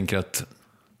jag tänker att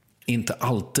inte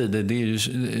alltid, det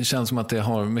känns som att det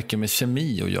har mycket med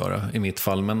kemi att göra i mitt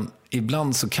fall. Men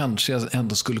ibland så kanske jag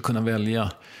ändå skulle kunna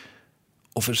välja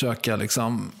och försöka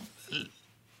liksom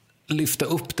lyfta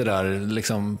upp det där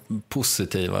liksom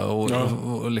positiva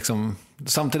och liksom,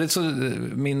 samtidigt så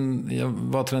jag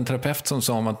var till en terapeut som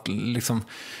sa om att liksom,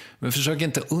 men försök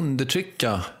inte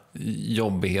undertrycka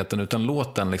jobbigheten utan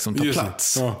låt den liksom ta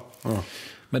plats.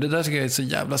 Men det där tycker jag är så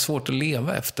jävla svårt att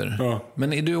leva efter.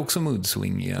 Men är du också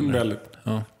mood-swing igen? Väldigt.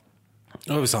 Ja,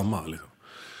 det är samma liksom.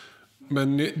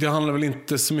 Men det handlar väl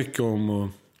inte så mycket om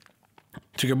att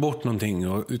trycka bort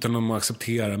någonting utan om att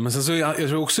acceptera. Men sen så jag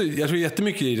tror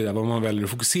jättemycket i det där vad man väljer att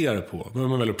fokusera på, vad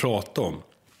man väljer att prata om.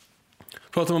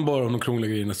 Pratar man bara om de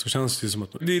krångliga grejerna så känns det som att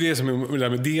det är det som är det där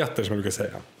med dieter som man brukar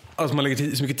säga. Alltså man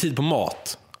lägger så mycket tid på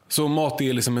mat. Så om mat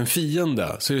är liksom en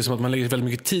fiende så är det som att man lägger väldigt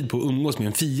mycket tid på att umgås med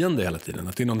en fiende hela tiden.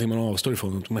 Att det är någonting man avstår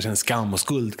ifrån, att man känner skam och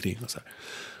skuld kring och så här.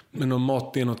 Men om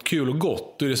mat är något kul och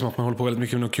gott, då är det som att man håller på väldigt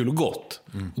mycket med något kul och gott.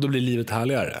 Och då blir livet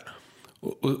härligare.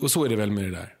 Och så är det väl med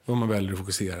det där, vad man väljer att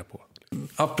fokusera på.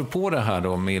 Apropå det här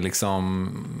då med liksom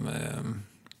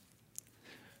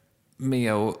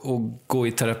med att gå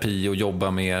i terapi och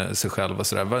jobba med sig själv och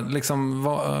sådär.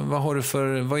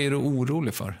 Vad är du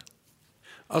orolig för?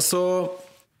 Alltså,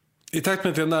 i takt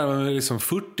med att jag närmar mig liksom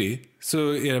 40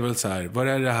 så är det väl så här, vad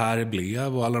är det här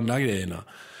blev och alla de där grejerna.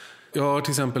 Jag har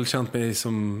till exempel känt mig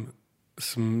som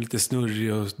lite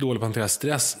snurrig och dålig på att hantera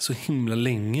stress så himla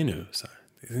länge nu. Så här.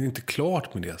 Det är inte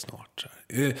klart med det snart. Så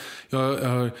här. Jag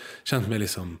har känt mig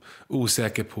liksom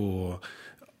osäker på...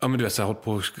 Ja, men du vet, så jag har hållit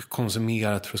på och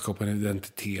konsumerat för att skapa en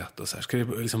identitet och så här.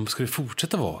 Ska det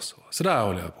fortsätta vara så? Så där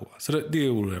håller jag på. Så det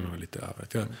oroar jag mig lite över.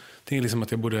 Jag tänker liksom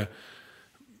att jag borde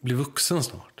bli vuxen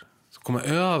snart. Så komma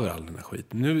över all den här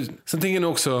skiten. Sen tänker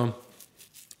jag också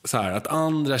så här, att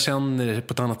andra känner det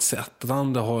på ett annat sätt. Att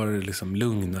andra har liksom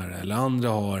lugnare. Eller andra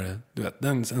har, du vet,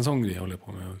 en sån grej håller jag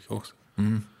på med också.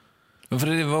 Mm. För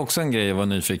det var också en grej jag var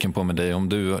nyfiken på med dig. Om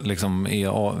du liksom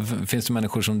finns det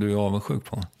människor som du är avundsjuk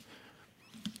på?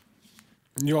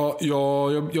 Ja,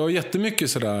 jag är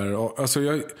jättemycket sådär.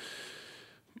 Alltså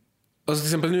Alltså till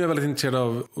exempel nu är jag väldigt intresserad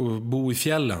av att bo i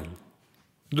fjällen.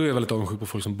 Då är jag väldigt avundsjuk på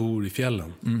folk som bor i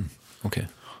fjällen. Okej.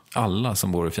 Alla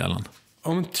som bor i fjällen?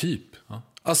 Ja, men typ. Ja.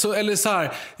 Alltså, eller så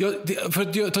här, för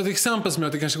att ta ett exempel som gör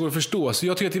att det kanske går att förstå. Så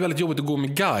jag tycker att det är väldigt jobbigt att gå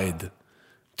med guide.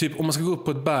 Typ om man ska gå upp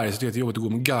på ett berg så tycker jag att det är jobbigt att gå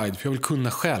med guide. För jag vill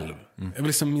kunna själv. Jag vill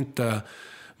liksom inte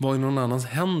vara i någon annans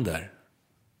händer.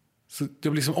 Så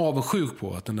jag blir liksom avundsjuk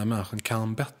på att den där människan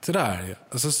kan bättre där.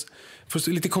 Alltså,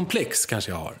 för lite komplex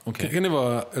kanske jag har. Okay. Kan det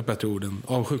vara ett bättre ord än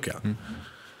avundsjuka?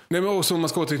 Nej, men också om man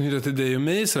ska återknyta till dig och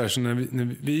mig så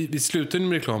när vi slutade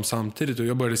med reklam samtidigt och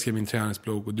jag började skriva min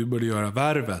träningsblogg och du började göra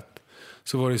Värvet,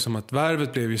 så var det som att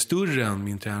Värvet blev ju större än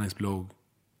min träningsblogg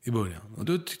i början. Och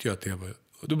då tyckte jag att det var,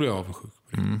 och då blev jag avundsjuk.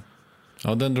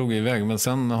 Ja, den drog iväg, men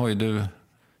sen har ju du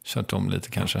kört om lite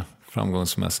kanske,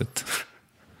 framgångsmässigt.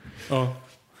 Ja.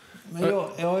 Men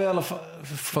jag har i alla fall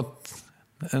fått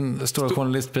en Stora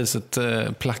Journalistpriset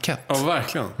plakett. Ja,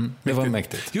 verkligen. Det var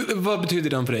mäktigt. Jo, vad betyder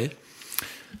den för dig?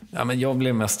 Ja, men jag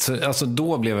blev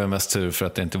då blev jag mest sur för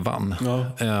att jag inte vann.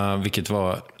 Ja. Vilket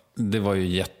det var ju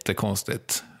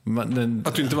jättekonstigt.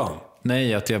 Att du inte vann?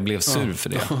 Nej, att jag blev sur för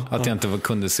det. Att jag inte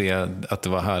kunde se att det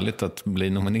var härligt att bli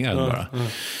nominerad bara.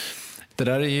 Det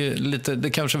där är ju lite, det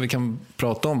kanske vi kan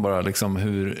prata om bara, liksom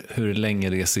hur länge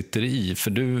det sitter i.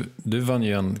 För du vann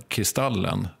ju en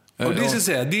Kristallen. Och det ska jag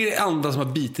säga, det är det enda som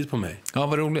har bitit på mig. Ja,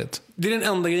 vad roligt. Det är den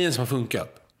enda grejen som har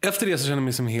funkat. Efter det så känner jag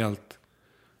mig som helt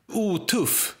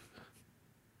otuff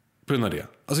på grund av det.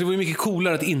 Alltså det var ju mycket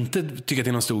coolare att inte tycka att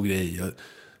det är någon stor grej.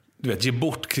 Du vet, ge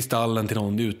bort Kristallen till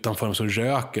någon utanför dem som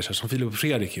röker, så här, som Filip och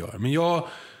Fredrik gör. Men jag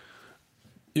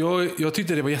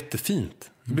tyckte det var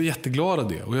jättefint. Jag blev jätteglad av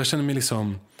det. Och jag känner mig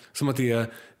liksom som att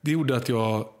det gjorde att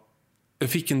jag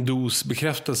fick en dos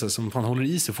bekräftelse som fan håller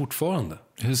i sig fortfarande.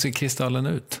 Hur ser Kristallen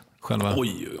ut själva?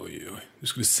 Oj. Du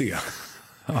skulle se.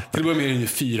 Till att börja med är den ju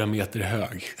 4 meter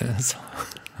hög.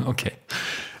 Okej.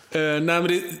 Nej, men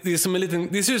det är som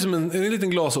det ser ut som en liten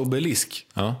glasobelisk.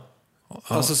 Ja.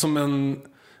 Alltså som en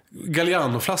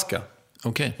Galliano-flaska.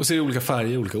 Okej. Och så är det olika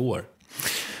färger, olika år.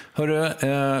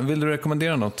 Hörru, vill du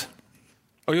rekommendera något?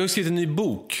 Ja, jag har skrivit en ny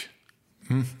bok.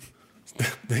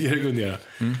 Det kan jag rekommendera.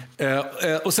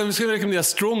 Och sen ska jag rekommendera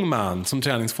Strongman som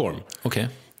träningsform. Okej.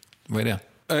 Vad är det?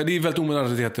 Det är väldigt omodernt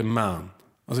att det heter man.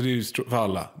 Alltså det är ju för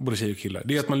alla, både tjejer och killar.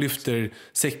 Det är att man lyfter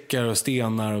säckar och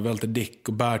stenar och välter däck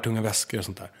och bär tunga väskor och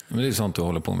sånt där. Men det är sånt du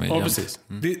håller på med. Ja, precis.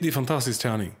 Det är fantastisk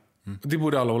träning. Det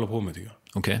borde alla hålla på med, tycker jag.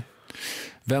 Okej.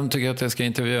 Vem tycker att jag ska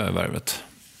intervjua i Värvet?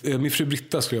 Min fru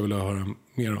Britta skulle jag vilja höra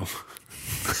mer om.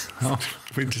 Ja.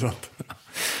 Det var intressant.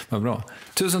 Vad bra.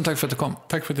 Tusen tack för att du kom.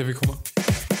 Tack för att jag fick komma.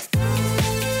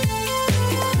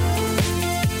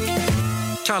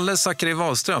 Kalle Zackari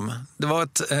Wahlström. Det var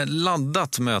ett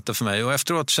laddat möte för mig och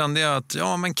efteråt kände jag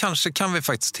att men kanske kan vi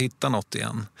faktiskt hitta något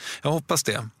igen. Jag hoppas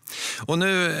det. Och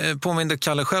nu påminner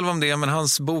Kalle själv om det, men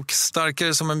hans bok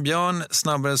Starkare som en björn,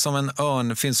 snabbare som en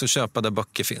örn finns att köpa där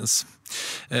böcker finns.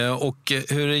 Och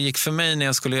hur det gick för mig när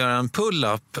jag skulle göra en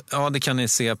pull-up, det kan ni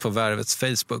se på Värvets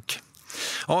Facebook.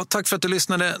 Ja, tack för att du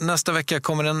lyssnade. Nästa vecka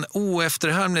kommer den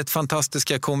oefterhärmligt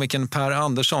fantastiska komikern Per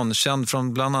Andersson, känd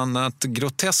från bland annat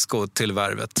Grotesco, till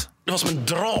Värvet. Det var som en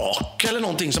drake eller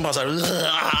någonting som bara så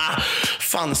här,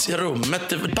 fanns i rummet.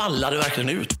 Det ballade verkligen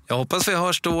ut. Jag hoppas vi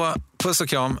hörs då. Puss och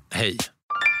kram. Hej.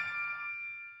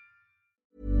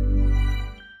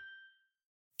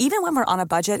 Even when we're on a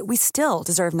budget, we still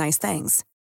deserve nice things.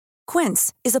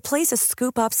 Quince is a place to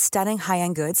scoop up stunning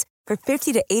high-end goods for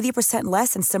 50 to 80%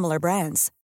 less than similar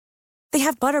brands. They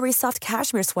have buttery soft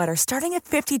cashmere sweaters starting at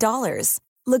 $50,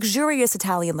 luxurious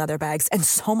Italian leather bags, and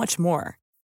so much more.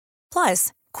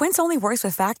 Plus, Quince only works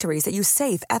with factories that use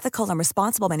safe, ethical, and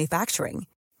responsible manufacturing.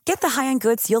 Get the high-end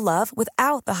goods you'll love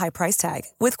without the high price tag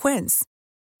with Quince.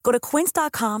 Go to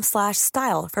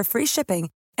quince.com/style for free shipping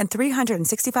and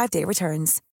 365-day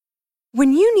returns.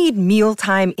 When you need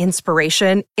mealtime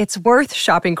inspiration, it's worth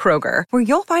shopping Kroger, where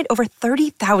you'll find over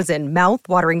 30,000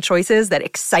 mouth-watering choices that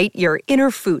excite your inner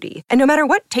foodie. And no matter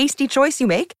what tasty choice you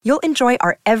make, you'll enjoy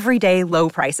our everyday low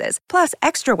prices, plus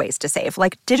extra ways to save,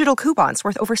 like digital coupons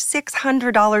worth over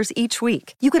 $600 each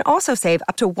week. You can also save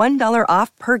up to $1 off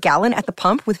per gallon at the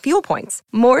pump with fuel points.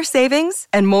 More savings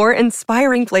and more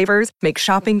inspiring flavors make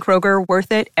shopping Kroger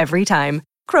worth it every time.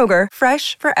 Kroger,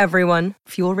 fresh for everyone.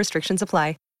 Fuel restrictions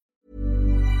apply.